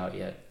figured out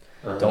yet.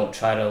 Don't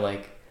try to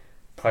like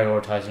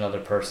prioritize another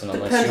person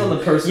unless Depends you on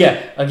the person.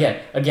 Yeah,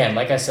 again,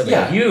 like I said, like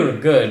Yeah. you're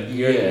good.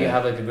 You Yeah.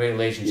 have like a great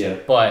relationship.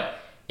 Yeah. But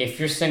if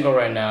you're single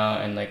right now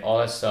and like all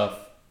that stuff,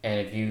 and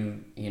if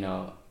you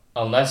know,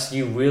 unless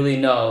you really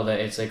know that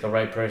it's like a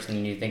right person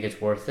and you think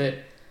it's worth it,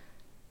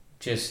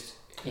 just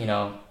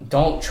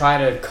don't try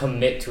to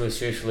commit to a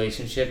serious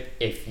relationship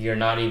if you're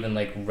not even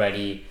like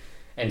ready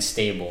and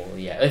stable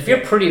yet. If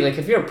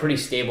you're a pretty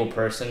stable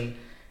person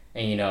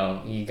and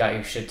you got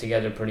your shit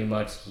together pretty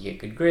much, you get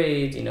good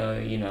grades,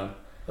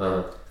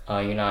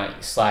 you're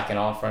not slacking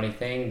off or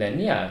anything, then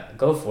yeah,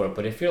 go for it.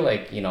 But if you're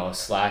like, a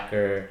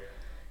slacker,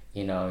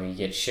 you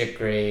get shit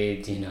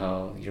grades,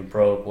 you're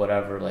broke,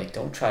 whatever, like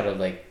don't try to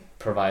like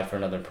provide for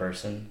another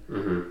person.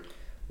 Mm-hmm.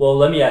 Well,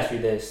 let me ask you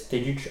this: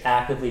 did you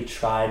actively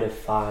try to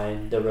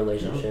find the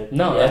relationship?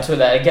 No, Yeah. that's what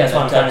that again. That's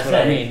what I'm trying to what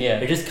I say. mean. Yeah.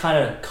 It just kind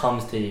of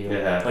comes to you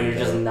It happens, when you're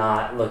just yeah.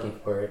 not looking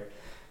for it.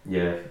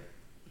 Yeah.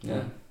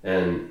 Yeah.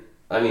 And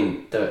I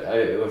mean,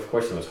 of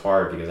course it was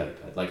hard because,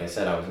 like I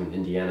said, I was in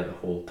Indiana the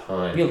whole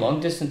time. Yeah, long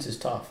distance is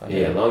tough. I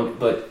mean,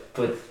 but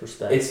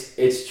Respect.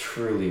 it's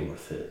truly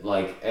worth it.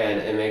 Like, and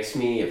it makes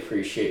me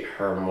appreciate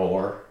her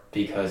more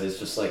because it's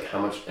just like how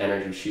much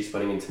energy she's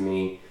putting into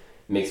me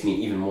makes me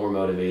even more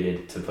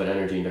motivated to put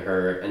energy into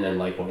her, and then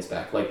likewise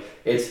back. Like,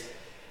 it's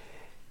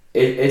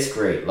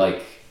great.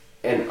 Like,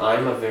 and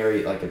I'm a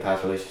very, like, in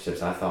past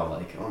relationships, I thought,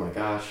 like, oh my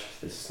gosh,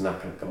 this is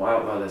not going to go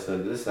out well, this,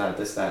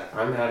 that.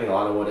 I'm having a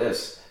lot of what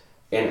ifs.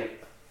 And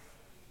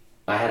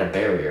I had a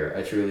barrier.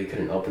 I truly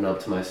couldn't open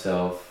up to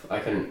myself. I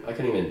couldn't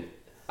even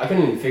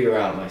figure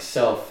out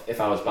myself if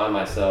I was by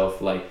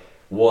myself, like,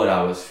 what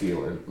I was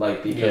feeling.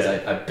 Like, because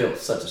I built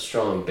such a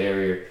strong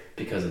barrier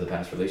because of the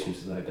past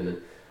relationships I've been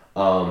in.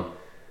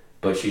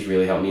 But she's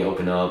really helped me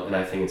open up, and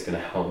I think it's going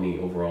to help me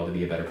overall to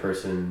be a better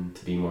person,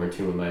 to be more in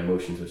tune with my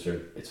emotions, which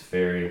it's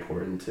very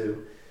important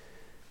too.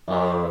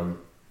 And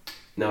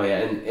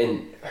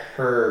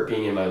her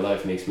being in my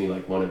life makes me,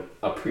 like, want to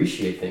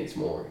appreciate things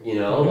more, you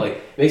know? Mm-hmm. Like,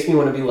 it makes me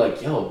want to be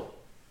like, yo,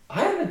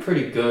 I have it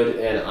pretty good,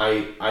 and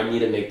I need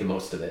to make the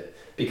most of it,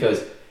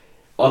 because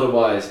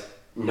otherwise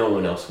no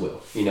one else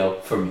will, you know,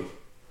 for me.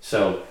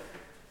 So,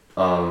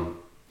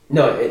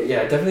 it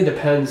definitely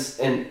depends,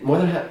 and more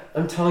than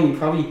I'm telling you,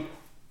 probably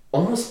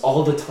almost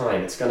all the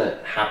time it's gonna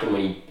happen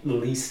when you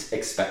least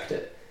expect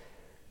it.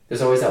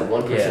 There's always that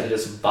one person that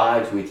just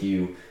vibes with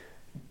you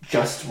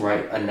just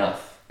right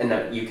enough, and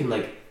that you can,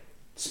 like,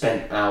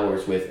 spend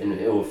hours with, and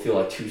it will feel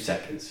like 2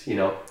 seconds, you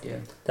know? Yeah.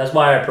 That's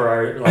why I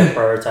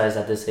prioritize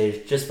at this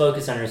age. Just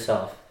focus on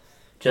yourself.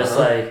 Just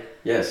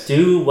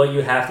do what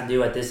you have to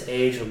do at this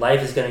age.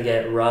 Life is gonna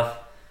get rough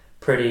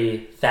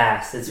pretty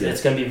fast.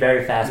 It's gonna be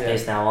very fast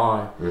paced now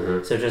on.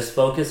 Mm-hmm. So just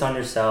focus on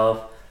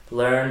yourself.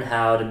 Learn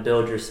how to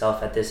build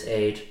yourself at this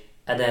age,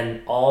 and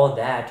then all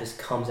that just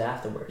comes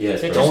afterwards.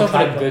 Yes, get yourself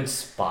in a good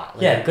spot.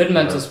 Like, a good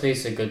mental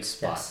space, a good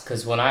spot.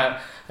 Because when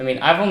I've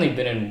only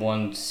been in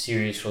one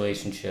serious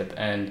relationship,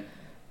 and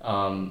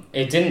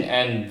it didn't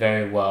end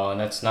very well,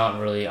 and that's not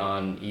really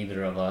on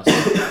either of us.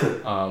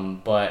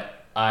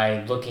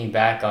 But looking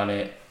back on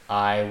it,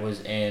 I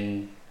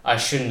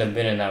shouldn't have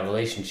been in that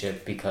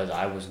relationship because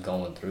I was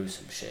going through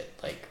some shit.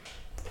 Like,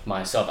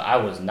 myself, I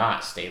was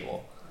not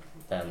stable.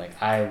 Then,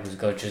 like, I was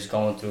just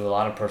going through a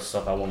lot of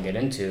personal stuff I won't get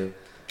into,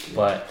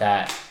 but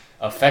that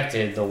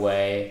affected the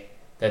way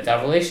that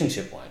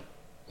relationship went.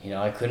 You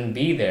know, I couldn't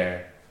be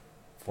there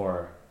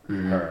for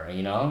her,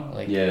 you know?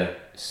 Like,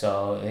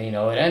 so, you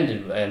know, it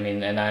ended. I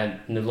mean,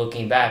 and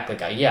looking back,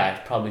 like,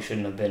 I probably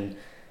shouldn't have been,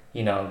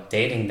 you know,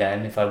 dating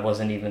then if I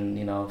wasn't even,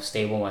 you know,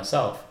 stable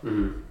myself.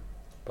 Mm-hmm.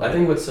 But I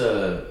think what's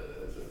a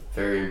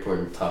very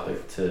important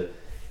topic to,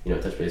 you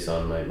know, touch base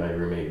on, my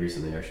roommate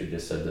recently actually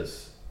just said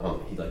this.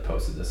 He, like,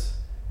 posted this.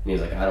 And he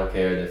was like, I don't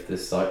care if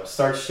this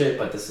starts shit,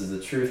 but this is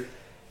the truth.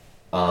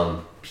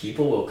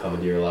 People will come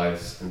into your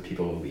lives and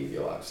people will leave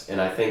your lives.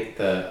 And I think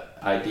the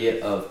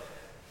idea of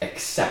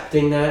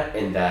accepting that,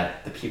 and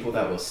that the people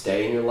that will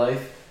stay in your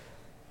life,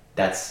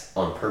 that's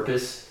on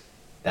purpose.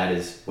 That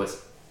is what's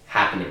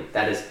happening.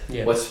 That is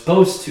what's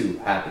supposed to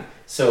happen.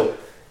 So,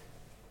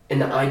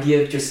 and the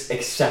idea of just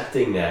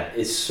accepting that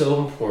is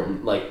so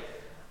important. Like,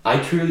 I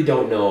truly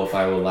don't know if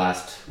I will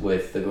last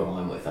with the girl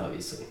I'm with,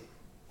 obviously.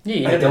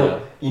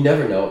 Yeah, you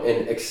never know.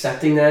 And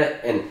accepting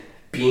that and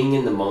being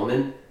in the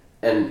moment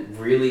and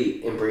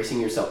really embracing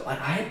yourself.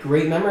 Like, I had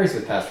great memories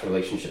with past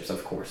relationships,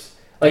 of course.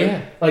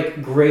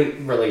 Like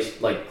great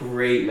memories.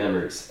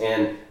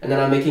 And then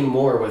I'm making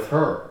more with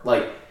her.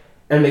 Like,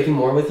 and making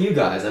more with you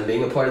guys. I'm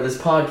being a part of this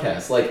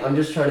podcast. Like, I'm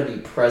just trying to be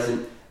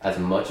present as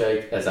much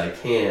as I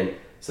can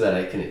so that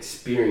I can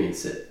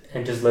experience it.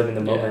 And just live in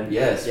the moment.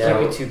 Yes.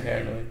 Don't be too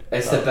paranoid.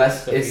 It's the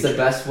best. It's the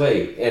best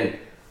way. And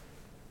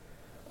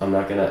I'm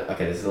not gonna.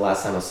 Okay, this is the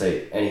last time I'll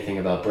say anything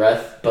about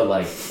breath, but,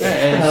 like, it's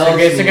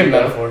a good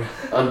metaphor.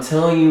 I'm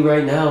telling you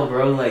right now,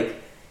 bro. Like,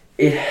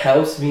 it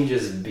helps me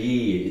just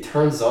be. It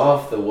turns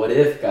off the what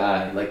if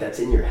guy, like, that's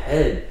in your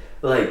head.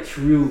 Like,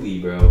 truly,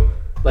 bro.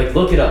 Like,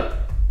 look it up.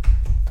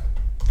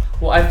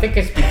 Well, I think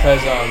it's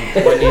because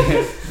when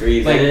you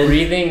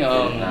breathing,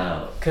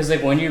 because,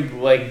 like, when you're,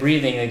 like,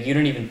 breathing, like, you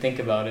don't even think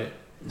about it.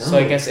 No. So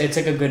I guess it's,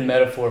 like, a good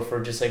metaphor for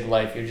just, like,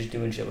 life. You're just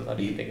doing shit without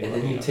even thinking.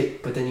 And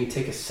then you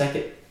take a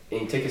second. And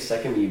you take a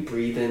second and you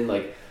breathe in,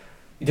 like,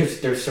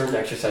 there's certain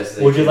exercises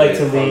that would you like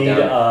to lead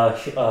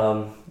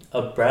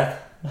a breath,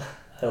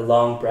 a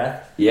long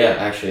breath? Yeah,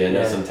 actually, I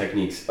know some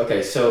techniques.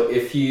 Okay, so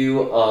if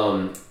you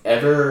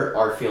ever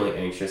are feeling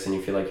anxious and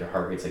you feel like your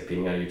heart rate's, like,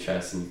 beating out of your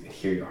chest and you can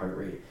hear your heart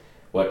rate,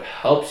 what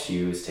helps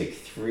you is take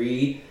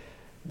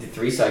the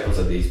three cycles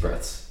of these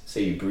breaths.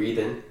 So you breathe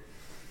in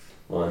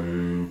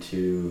 1,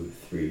 2,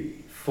 3,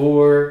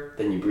 4,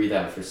 then you breathe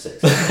out for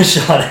 6.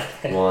 Shot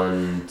it.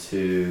 1,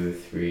 2,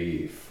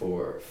 3,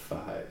 4,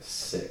 5,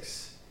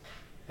 6.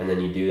 And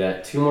then you do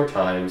that 2 more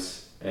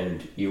times,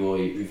 and you will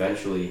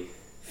eventually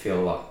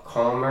feel a lot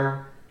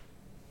calmer,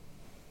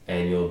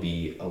 and you'll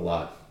be a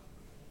lot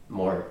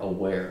more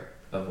aware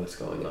of what's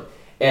going on.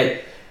 And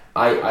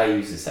I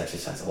use this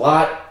exercise a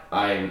lot.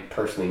 I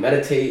personally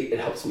meditate. It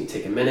helps me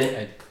take a minute.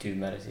 I do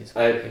meditate.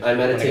 I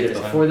meditated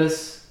before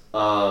this.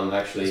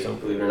 Actually, So-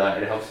 believe it or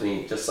not, it helps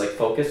me just like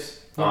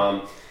focus.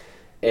 Yeah.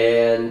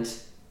 And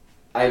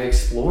I've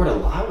explored a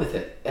lot with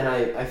it, and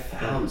I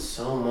found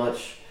so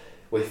much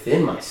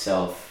within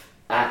myself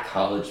at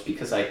college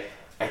because I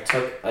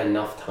took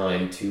enough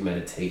time to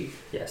meditate.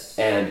 Yes.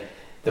 And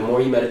the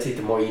more you meditate,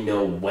 the more you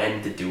know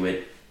when to do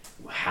it,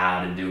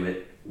 how to do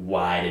it,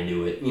 why to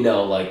do it. You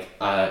know, like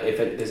if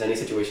there's any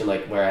situation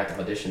like where I have to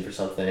audition for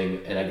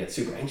something and I get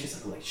super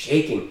anxious, I'm like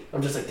shaking.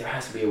 I'm just like, there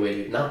has to be a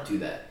way to not do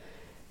that.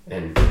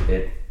 And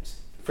it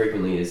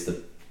frequently is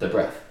the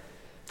breath.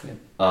 Yeah.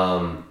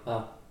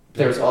 Wow.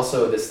 There's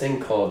also this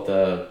thing called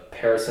the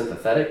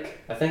parasympathetic,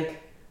 I think.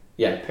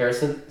 Yeah,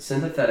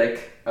 parasympathetic.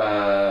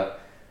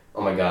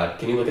 Oh my God,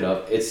 can you look it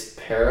up? It's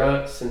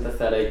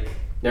parasympathetic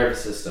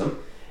nervous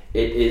system.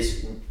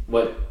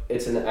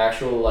 It's an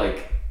actual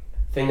like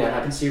thing that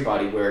happens to your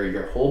body where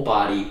your whole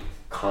body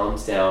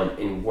calms down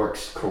and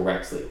works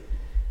correctly.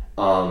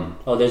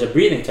 There's a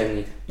breathing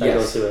technique that Yes.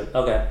 goes through it.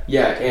 Okay.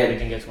 Yeah, and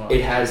Everything gets more.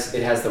 it has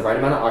the right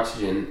amount of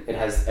oxygen. It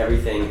has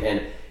everything,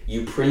 and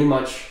you pretty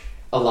much,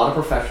 a lot of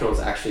professionals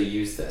actually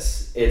use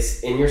this.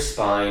 It's in your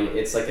spine.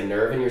 It's like a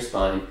nerve in your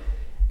spine,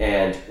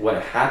 and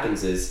what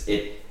happens is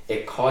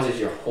it causes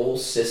your whole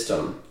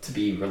system to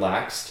be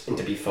relaxed and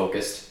to be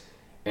focused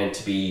and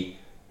to be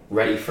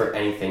ready for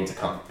anything to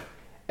come.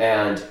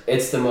 And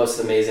it's the most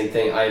amazing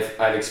thing.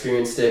 I've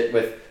experienced it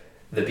with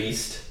The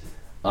Beast.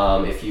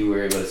 If you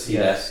were able to see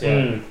Yes, that.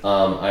 yeah.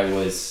 I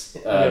was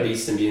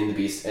Beast and Beauty and the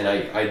Beast, and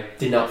I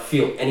did not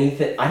feel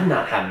anything. I did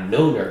not have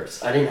no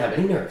nerves. I didn't have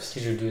any nerves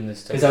Because you're doing this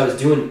stuff. because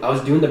I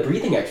was doing the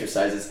breathing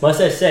exercises. Must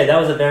I say that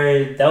was a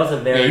very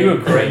Yeah, you were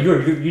great.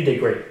 You did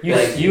great. You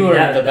were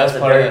the that best was a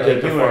part very of good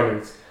it. Like, you were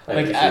performance. I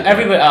like appreciate that.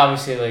 everybody,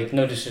 obviously, like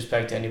no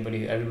disrespect to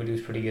anybody. Everybody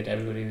was pretty good.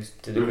 Everybody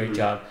did a great Mhm.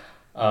 job.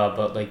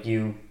 But like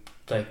you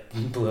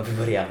blew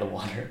everybody out of the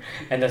water,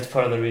 and that's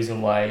part of the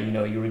reason why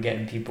you were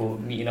getting people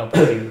meeting up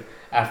with you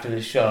after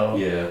the show,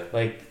 Yeah,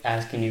 like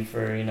asking you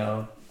for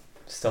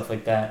stuff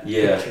like that.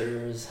 yeah,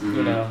 Pictures, Mhm.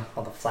 You know,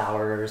 all the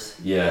flowers.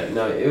 yeah.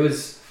 No, it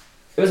was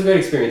a great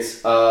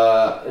experience.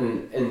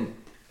 And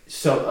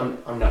so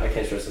I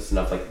can't stress this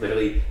enough. Like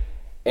literally,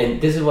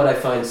 and this is what I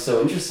find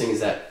so interesting is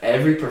that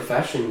every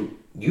profession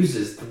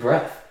uses the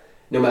breath.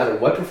 No matter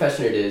what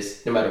profession it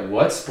is, no matter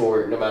what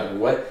sport, no matter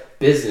what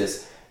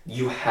business,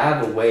 you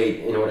have a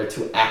way in order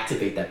to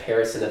activate that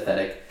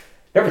parasympathetic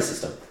nervous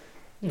system.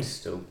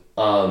 still.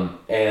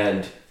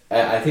 And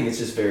I think it's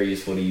just very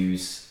useful to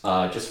use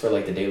just for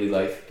like the daily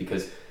life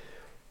because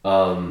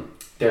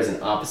there's an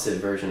opposite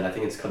version. I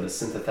think it's called the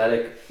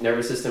sympathetic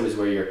nervous system, is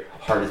where your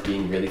heart is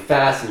being really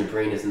fast and your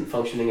brain isn't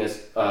functioning as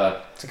It's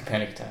like a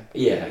panic attack.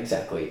 yeah,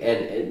 exactly.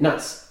 And not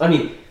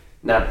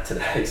to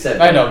that extent.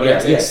 I know, but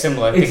yeah, it's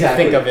similar.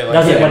 Exactly. Think of it like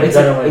That's yeah, like when it's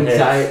like adrenaline hits.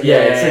 anxiety. Yeah,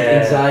 Yeah, it's like yeah,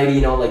 yeah.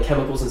 anxiety. Like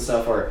chemicals and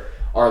stuff are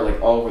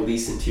like all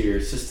released into your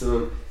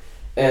system,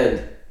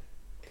 and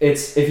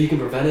it's if you can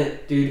prevent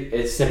it, dude.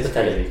 It's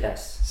Sympathetic, crazy.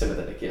 yes.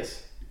 Sympathetic,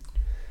 yes.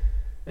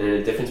 And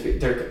the difference,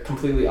 they're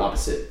completely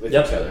opposite with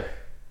Yep. each other.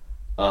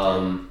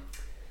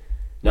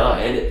 No,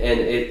 and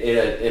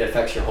it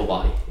affects your whole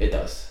body. It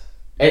does.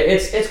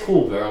 It's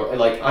cool, bro.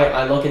 Like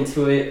I look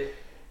into it.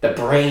 The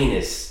brain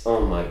is,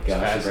 oh my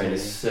gosh, the brain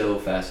is so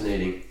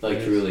fascinating. Like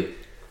It is. truly,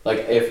 like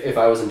if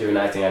I wasn't doing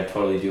acting, I'd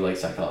totally do like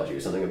psychology or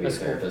something. I'd be a That's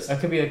cool. therapist. That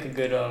could be like a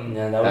good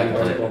Yeah, that would be Back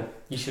really on cool.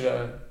 You should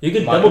You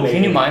could double major.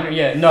 Can you minor?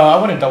 Yeah. No,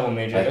 I wouldn't double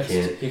major. I That's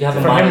can't. You could have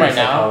a For him minor in right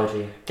now,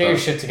 psychology. Get your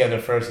shit together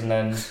first and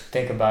then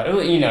think about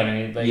it. You know what I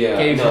mean? Like Yeah,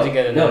 get your shit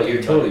together. and no, then you're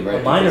think about totally it.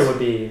 right. A minor because would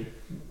be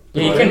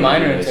Yeah, you Minor can would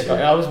minor be in nice,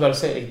 psychology. yeah. I was about to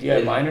say, like, do you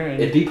have It- minor in?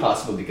 It'd be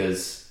possible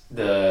because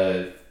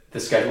the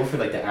schedule for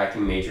like the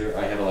acting major,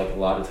 I have like a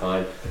lot of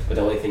time, but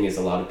the only thing is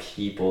a lot of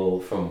people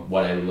from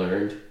what I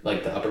learned,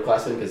 like the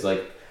upperclassmen, because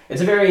like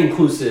it's a very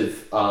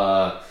inclusive,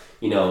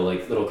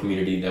 like little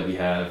community that we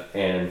have,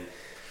 and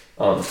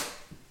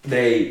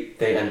they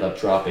end up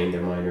dropping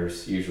their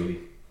minors usually.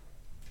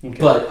 Okay.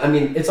 But I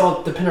mean, it's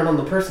all dependent on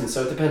the person,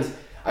 so it depends.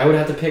 I would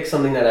have to pick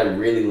something that I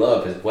really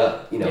love as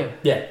well,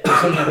 yeah.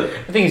 Sometimes,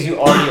 the thing is, you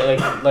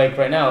already like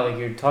right now, like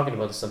you're talking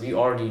about this stuff. You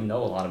already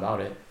know a lot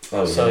about it,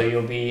 Oh, so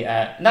you'll be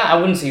at. I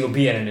wouldn't say you'll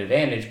be at an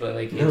advantage, but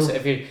like No.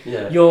 if you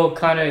yeah.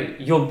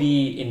 you'll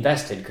be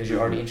invested because you're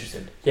already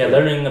interested. Yeah,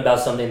 learning about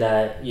something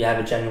that you have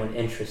a genuine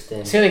interest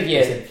in See, like makes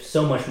yeah, it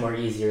so much more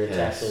easier to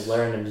Yes. actually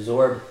learn and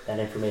absorb that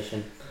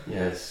information.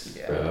 Yes,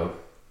 Yeah. bro.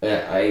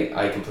 Yeah,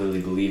 I completely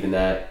believe in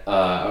that.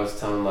 I was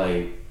telling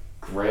my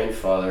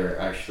grandfather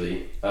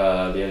actually the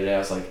other day. I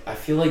was like, I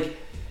feel like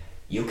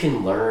you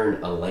can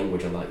learn a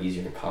language a lot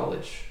easier in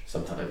college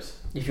sometimes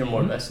if you're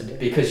more invested in it.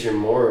 because you're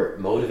more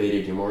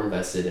motivated, you're more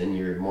invested, and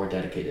you're more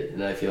dedicated.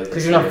 And I feel like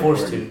Because that's you're not very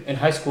forced important. to. In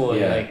high school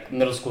Yeah. and like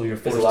middle school, you're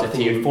There's forced a lot to. of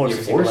things You're forced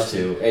to take a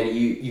lesson. and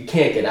you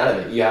can't get out of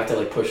it. You have to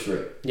like push through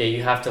it. Yeah,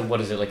 you have to.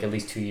 What is it like? At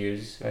least 2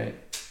 years, right?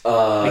 I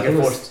Like think you're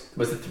it forced.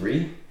 was it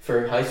 3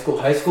 for high school?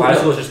 High school. High no.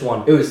 school is just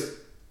one. It was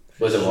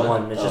Was it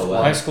one? It's Oh, just wow.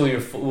 one. High school,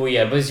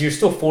 but you're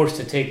still forced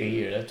to take a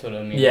year. That's what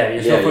I mean. Yeah, you're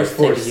Yeah, still you're forced to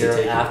take forced a to year.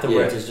 take it,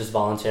 Afterwards, yeah. it's just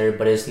voluntary,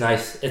 but it's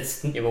nice.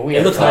 Yeah, but we It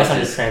had looks nice on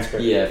your classes.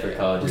 transcript. Yeah, for Which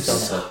colleges and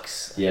stuff.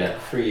 sucks. Yeah,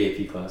 free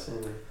AP class.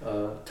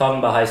 Talking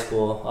about high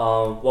school,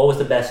 what was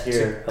the best It's a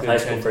year of good high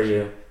school for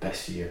you?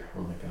 Best year.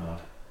 Oh my god.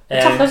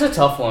 And That's a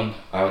tough one.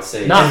 I would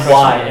say. Not And freshman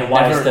why? year. And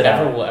why never, stood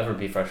never out? will ever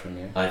be freshman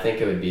year. I think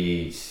it would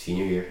be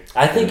senior year.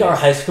 I think our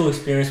high school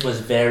experience was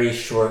very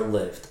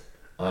short-lived.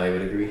 I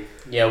would agree.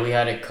 Yeah, we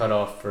had it cut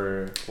off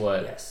for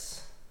what,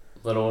 Yes.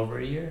 a little over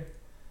a year.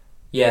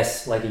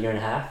 Yes, like a year and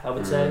a half, I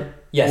would say. Mhm.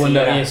 Yes, Well, a year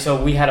no, and a yeah. half. So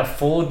we had a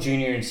full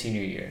junior and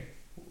senior year.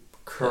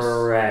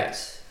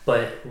 Correct.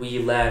 But we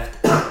left.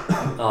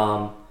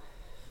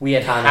 We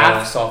had Kinda-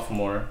 half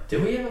sophomore.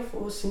 Did we have a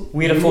full senior?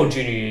 We had a full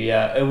junior year.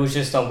 Yeah, it was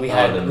just we Oh,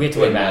 had the we had to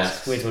wear wear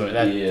masks. masks. We had to wear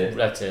that. Yeah.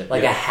 That's it.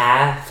 Like Yeah. a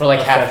half For, like,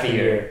 of half the freshman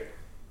year.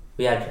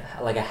 We had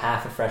like a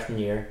half of freshman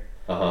year.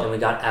 Uh-huh. Then we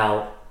got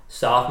out.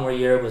 Sophomore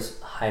year was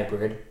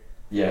hybrid,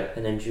 Yeah.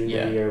 and then junior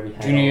Yeah. year we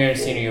had Junior all year and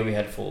full. senior year we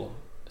had full.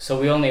 So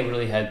we only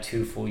really had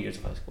 2 full years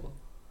of high school.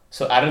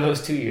 So out of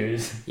those 2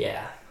 years,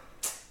 Yeah,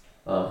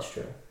 that's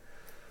true.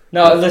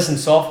 no, listen,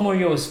 sophomore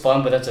year was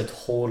fun, but that's a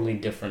totally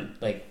different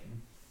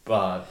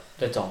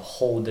that's a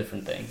whole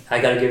different thing. I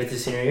gotta give it to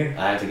senior year.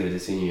 I have to give it to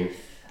senior year.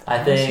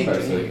 I think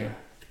Personally. Junior year.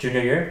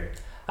 junior year.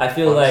 I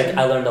feel like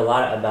I learned a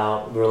lot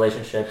about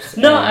relationships.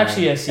 No, and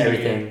actually, yeah, senior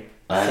everything.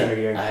 I Senior had,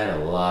 year. I had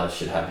a lot of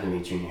shit happen to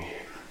me junior year.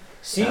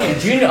 Senior,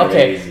 That's junior.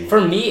 Okay, crazy.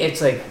 for me,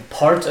 it's like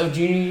parts of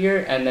junior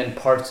year and then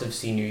parts of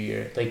senior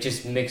year. Like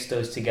just mix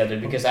those together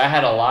because I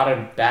had a lot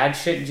of bad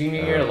shit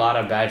junior year, a lot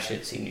of bad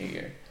shit senior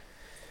year.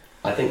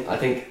 I think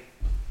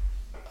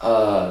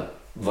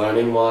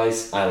learning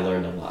wise, I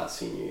learned a lot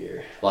senior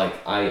year. Like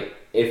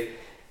if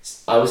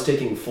I was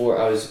taking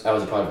I was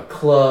a part of a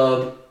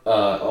club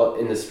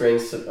in the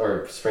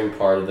spring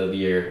part of the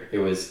year. It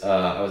was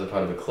I was a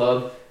part of a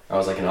club. I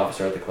was like an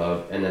officer at the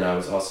club, and then I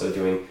was also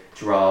doing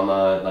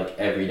drama like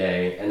every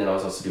day, and then I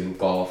was also doing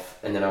golf,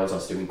 and then I was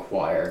also doing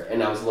choir,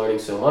 and I was learning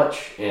so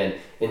much and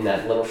in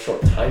that little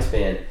short time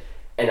span,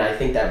 and I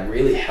think that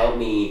really helped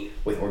me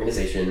with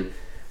organization,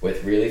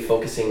 with really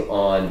focusing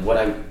on what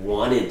I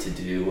wanted to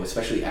do,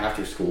 especially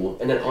after school.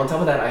 And then on top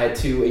of that, I had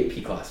 2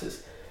 AP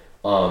classes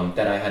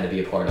that I had to be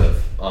a part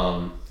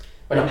of.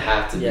 Or not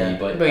have to Yeah. be,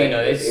 but But you know,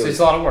 it's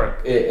a lot of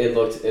work. it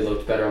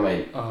looked better on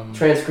my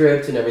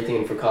transcript and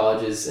everything for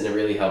colleges, and it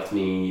really helped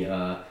me,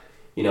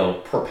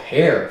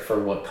 prepare for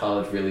what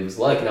college really was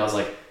like. And I was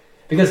like,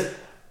 because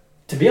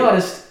to be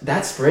honest,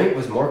 that spring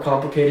was more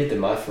complicated than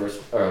my first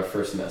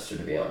semester.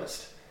 To be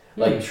honest,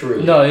 like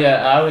truly. No, yeah,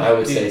 I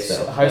would dude, say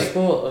so. High Like-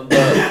 school,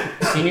 the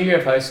senior year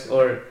of high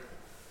school, or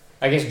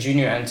I guess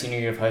junior and senior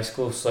year of high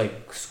school, so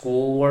like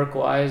schoolwork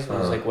wise,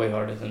 was like way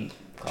harder than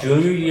college.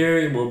 Junior year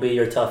will be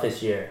your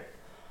toughest year.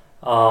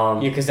 Yeah,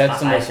 because that's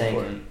the I most think.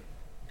 important.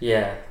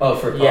 Yeah. Oh,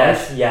 for college.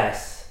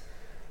 Yes.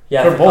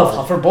 Yeah. For both,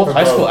 college. for both For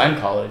high both. school and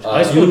college.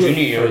 High school You-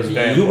 junior year was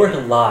very You work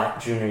important. a lot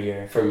junior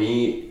year. For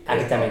me,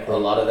 Academically. a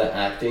lot of the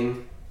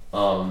acting,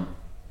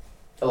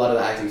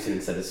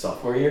 students said it's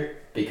sophomore year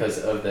because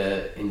of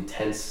the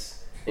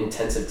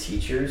intensive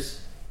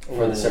teachers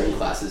for the certain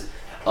classes.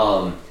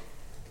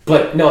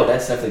 But no,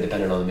 that's definitely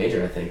dependent on the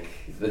major. I think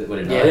would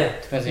it not? Yeah.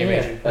 Depends on your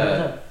major.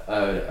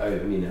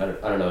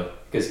 I don't know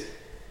because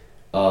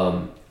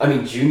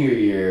junior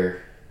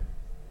year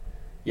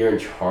you're in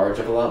charge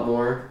of a lot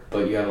more,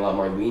 but you have a lot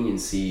more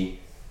leniency.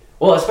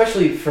 Well,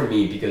 especially for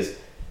me because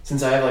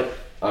since I have like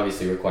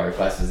obviously required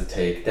classes to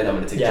take, then I'm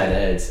gonna take gen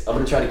eds. I'm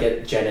gonna try to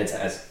get gen eds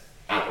as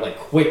out like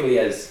quickly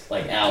as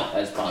like out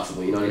as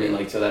possible. You know what I mean?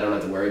 Like so that I don't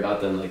have to worry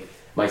about them like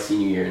my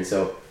senior year, and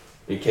so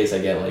in case I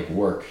get like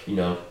work,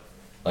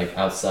 like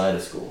outside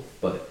of school.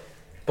 But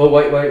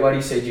why do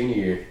you say junior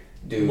year?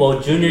 Well,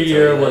 junior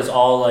year was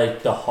all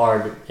like the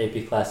hard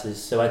AP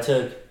classes. So I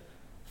took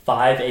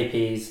 5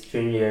 APs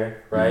junior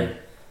year, right?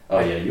 Oh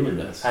yeah, you were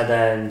nuts. And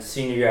then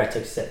senior year I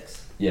took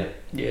 6. Yeah.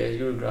 Yeah,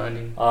 you were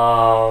grinding.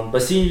 But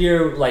senior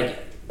year, like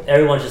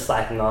everyone's just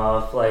slacking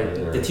off. Like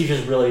the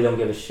teachers really don't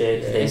give a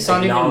shit. Yeah, They it's not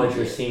even- acknowledge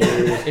your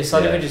seniors. It's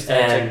not Yeah. even just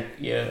that. It's And- like,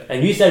 yeah.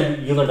 And you said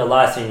you learned a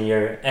lot senior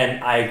year,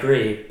 and I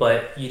agree.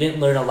 But you didn't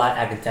learn a lot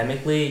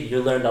academically.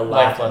 You learned a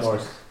lot Life more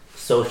lessons.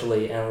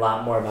 socially and a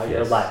lot more about your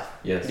Yes. life.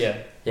 Yes. Yeah.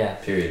 Yeah,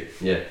 Period.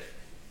 Yeah.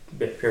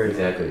 period.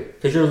 Exactly.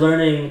 Because you're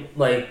learning,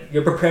 like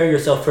you're preparing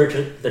yourself for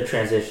the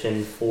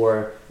transition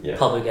for Yeah.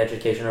 public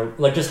education or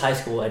like just high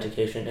school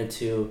education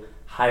into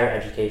higher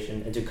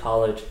education into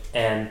college,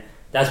 and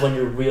that's when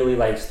you're really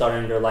like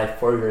starting your life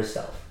for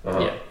yourself. Uh-huh.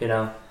 Yeah. You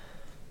know.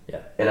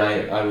 And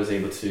I was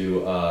able to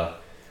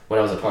when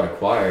I was a part of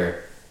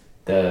choir,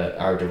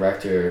 our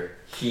director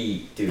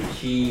he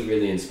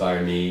really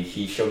inspired me.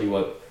 He showed me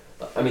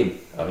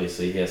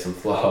obviously he has some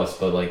flaws,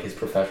 but like his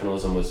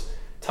professionalism was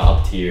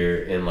top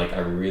tier, and like I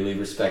really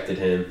respected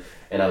him,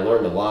 and I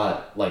learned a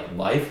lot like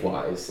life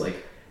wise. Like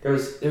there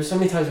was so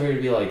many times where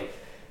he'd be like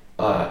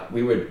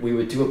we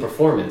would do a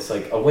performance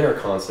like a winter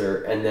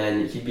concert, and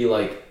then he'd be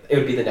like it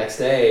would be the next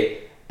day,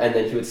 and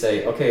then he would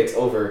say, okay, it's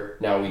over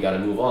now, we got to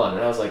move on.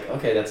 And I was like,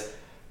 okay, that's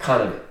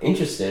kind of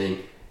interesting.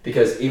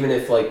 because even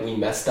if like we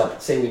messed up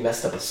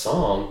a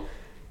song,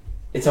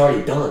 it's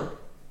already done.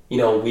 You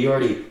know, we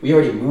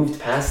already moved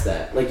past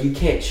that. Like, you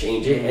can't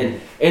change it,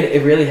 and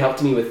it really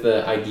helped me with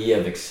the idea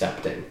of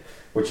accepting,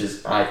 which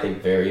is, I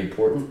think, very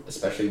important,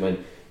 especially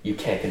when you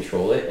can't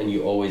control it and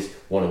you always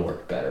want to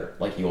work better.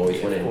 Like, you always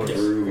want to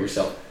improve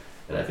yourself,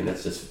 and I think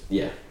that's just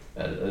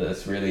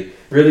that's really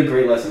really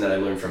great lesson that I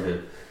learned from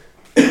him.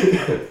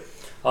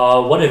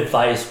 What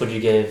advice would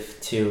you give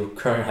to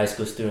current high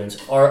school students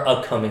or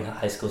upcoming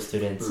high school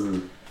students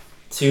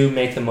to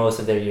make the most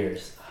of their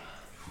years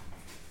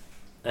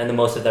and the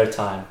most of their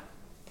time?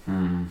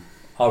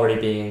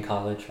 Already being in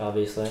college,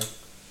 obviously.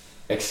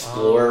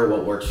 Explore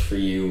what works for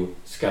you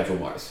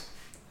schedule-wise.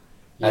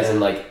 Yeah. As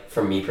in, like,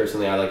 for me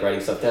personally, I like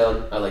writing stuff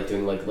down. I like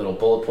doing, like, little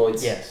bullet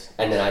points. Yes.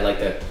 And then I like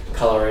to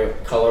color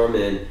them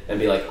in and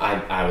be like,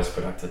 I was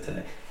productive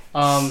today.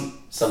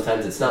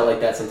 Sometimes it's not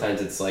like that.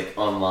 Sometimes it's, like,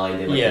 online.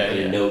 They like to put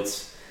in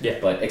notes. Yeah.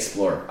 But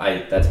explore.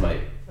 That's my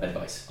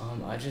advice.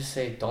 I just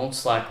say don't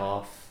slack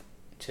off.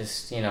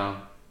 Just, you know,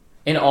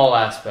 in all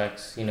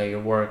aspects, you know,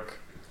 your work.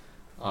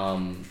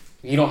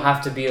 You don't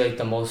have to be like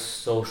the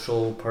most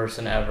social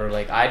person ever.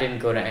 Like, I didn't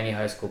go to any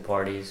high school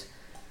parties,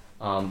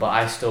 but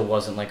I still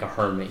wasn't like a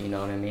hermit, you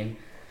know what I mean?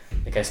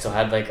 Like, I still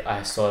had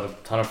a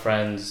ton of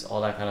friends,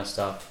 all that kind of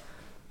stuff.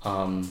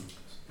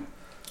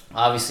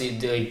 Obviously,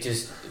 like,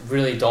 just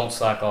really don't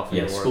slack off in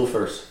your work. School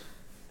first.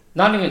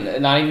 Not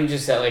even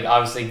just that, like,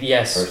 obviously,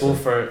 yes, school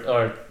first,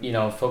 or, you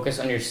know, focus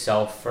on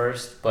yourself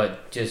first,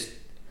 but just,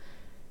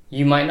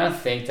 you might not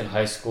think that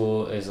high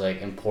school is,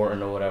 like,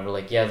 important or whatever.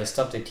 Like, yeah, the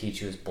stuff they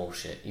teach you is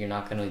bullshit. You're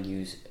not going to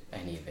use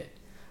any of it.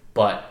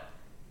 But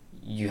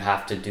you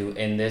have to do,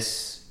 in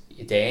this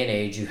day and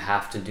age, you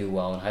have to do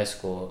well in high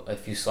school.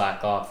 If you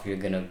slack off, you're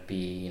going to be,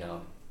 you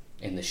know,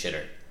 in the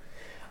shitter.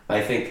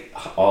 I think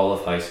all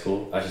of high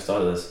school, I just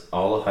thought of this,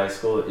 all of high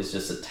school is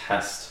just a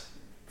test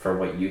for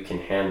what you can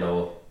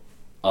handle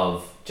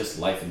of just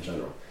life in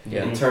general.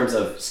 Yeah. In terms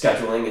of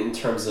scheduling, in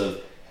terms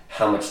of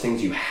how much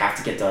things you have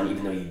to get done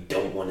even though you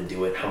don't want to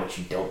do it, how much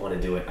you don't want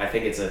to do it. I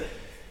think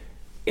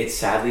it's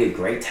sadly a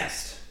great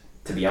test,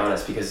 to be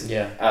honest, because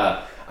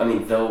I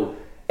mean, though,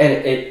 and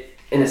it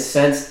in a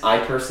sense, I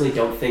personally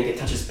don't think it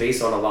touches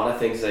base on a lot of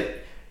things that,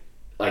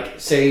 like,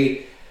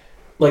 say,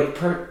 like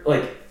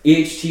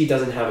EHT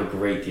doesn't have a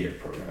great theater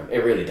program.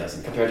 It really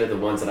doesn't, compared to the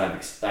ones that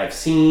I've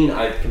seen.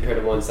 Compared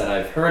to ones that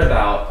I've heard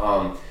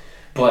about.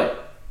 But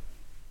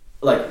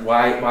like,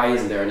 why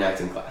isn't there an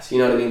acting class? You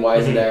know what I mean? Why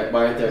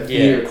aren't there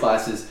theater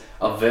classes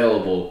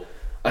available?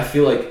 I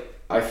feel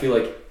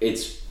like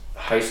it's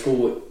high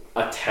school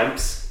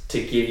attempts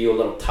to give you a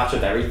little touch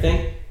of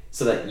everything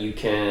so that you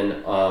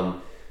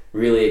can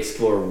really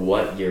explore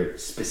what you're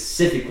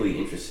specifically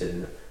interested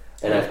in.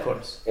 And of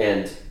course.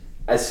 And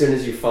as soon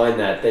as you find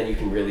that, then you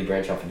can really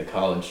branch off into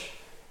college.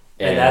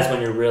 And that's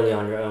when you're really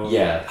on your own.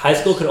 Yeah. High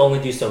school could only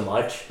do so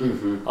much,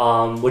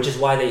 which is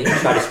why they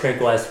try to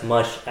sprinkle as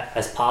much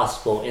as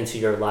possible into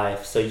your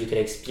life so you could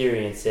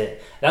experience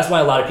it. That's why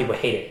a lot of people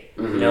hate it,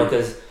 you know,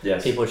 because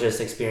people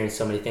just experience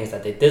so many things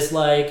that they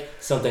dislike,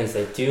 some things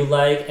they do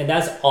like, and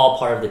that's all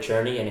part of the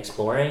journey and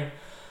exploring.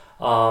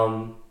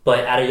 But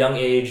at a young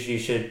age, you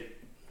should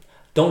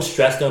don't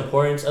stress the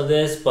importance of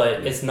this,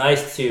 but it's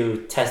nice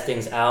to test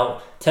things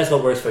out, test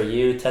what works for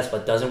you, test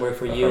what doesn't work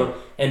for you,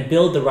 and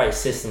build the right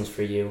systems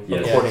for you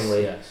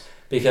accordingly. Yes.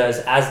 Because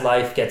as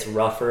life gets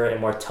rougher and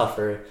more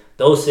tougher,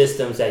 those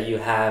systems that you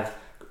have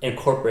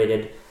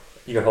incorporated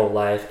your whole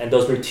life and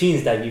those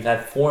routines that you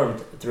have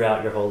formed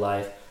throughout your whole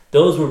life,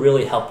 those will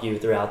really help you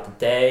throughout the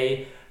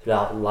day,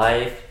 throughout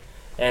life,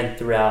 and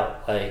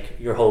throughout like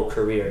your whole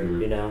career,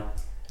 you know?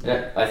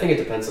 Yeah, I think it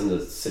depends on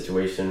the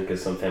situation,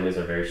 because some families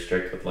are very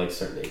strict with like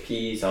certain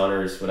APs,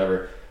 honors,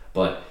 whatever.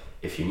 But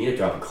if you need to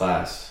drop a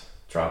class,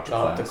 drop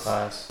the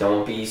class.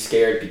 Don't be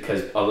scared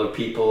because other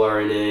people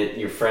are in it,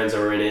 your friends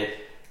are in it.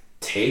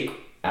 Take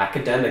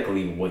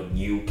academically what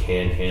you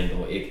can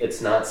handle.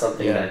 It's not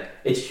something that,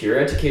 it's your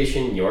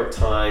education, your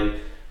time,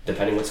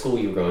 depending what school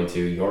you're going to,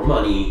 your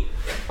money,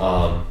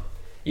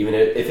 even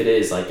if it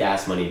is like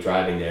gas money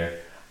driving there.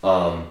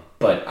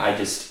 But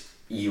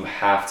you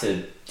have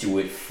to do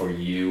it for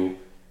you.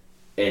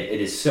 It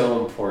is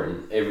so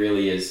important. It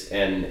really is,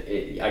 and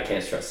I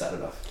can't stress that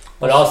enough.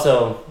 But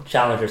also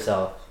challenge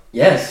yourself.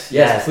 Yes,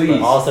 please.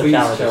 But also please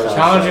challenge yourself.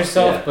 Challenge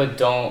yourself, but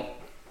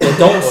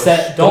don't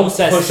set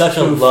such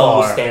a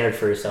low standard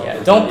for yourself.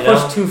 Yeah, don't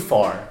push too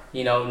far.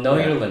 You know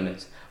your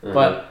limits.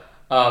 But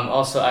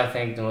also, I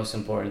think the most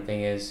important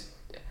thing is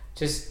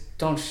just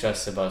don't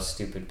stress about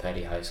stupid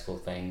petty high school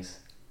things.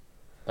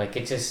 Like,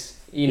 it just,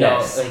 you know,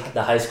 like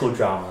the high school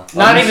drama.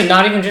 Not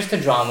even just the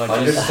drama.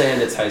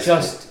 Understand it's high school.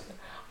 Just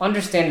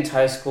understand it's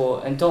high school,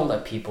 and don't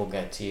let people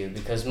get to you,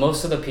 because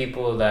most of the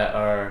people that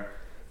are,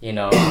 you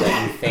know,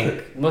 that you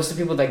think, most of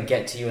the people that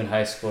get to you in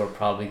high school are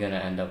probably going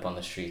to end up on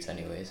the streets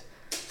anyways.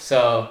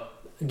 So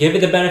give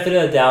it the benefit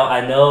of the doubt.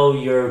 I know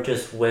you're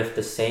just with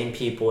the same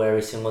people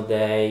every single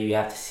day. You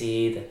have to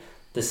see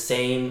the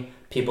same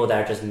people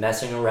that are just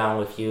messing around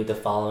with you the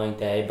following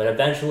day, but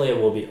eventually it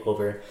will be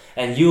over,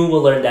 and you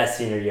will learn that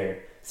senior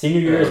year. Senior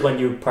year is Yeah. when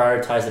you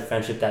prioritize the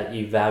friendship that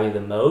you value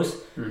the most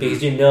Mhm.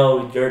 because you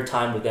know your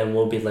time with them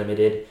will be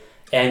limited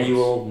and you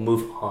will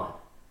move on.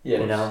 Yeah.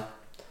 You know?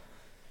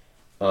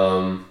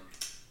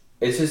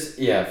 It's just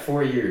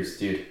 4 years,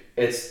 dude.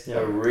 It's Yeah.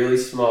 a really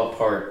small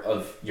part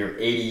of your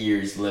 80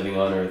 years living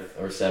on Earth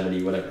or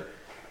 70, whatever.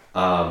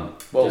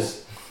 Well,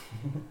 Just,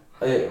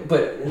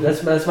 but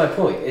that's my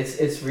point.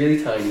 It's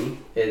really tiny.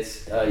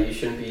 It's you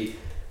shouldn't be.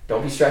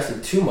 Don't be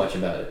stressing too much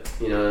about it.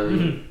 You know what I mean?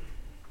 Mhm.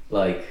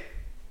 Like,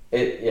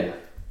 it. Yeah.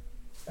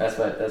 That's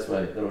my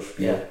little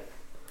spiel.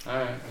 Yeah.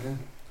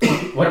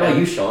 alright. What about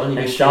you, Sean? You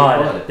And didn't Sean,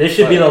 speak on it. this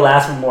should be the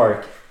last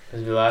remark. This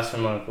is the last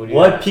one, Mark. What do you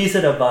What have? piece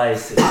of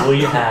advice will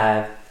you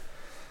have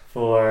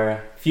for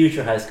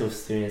future high school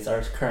students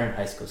or current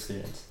high school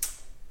students?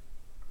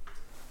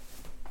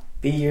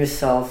 Be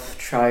yourself.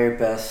 Try your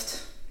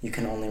best. You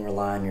can only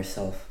rely on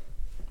yourself.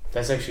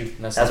 That's actually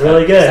That's not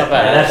really bad. good. That's not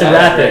bad. And that should That's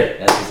wrap great. it.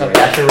 That's great.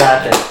 That should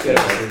wrap it. That's good.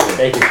 That's good.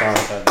 Thank you, Sean.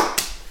 Not bad.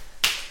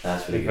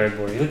 That's You really look very good.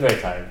 bored. You look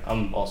very tired.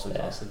 I'm also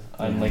exhausted.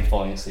 I'm like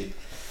falling asleep.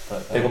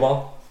 But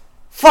Pickleball?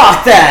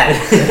 Fuck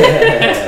that!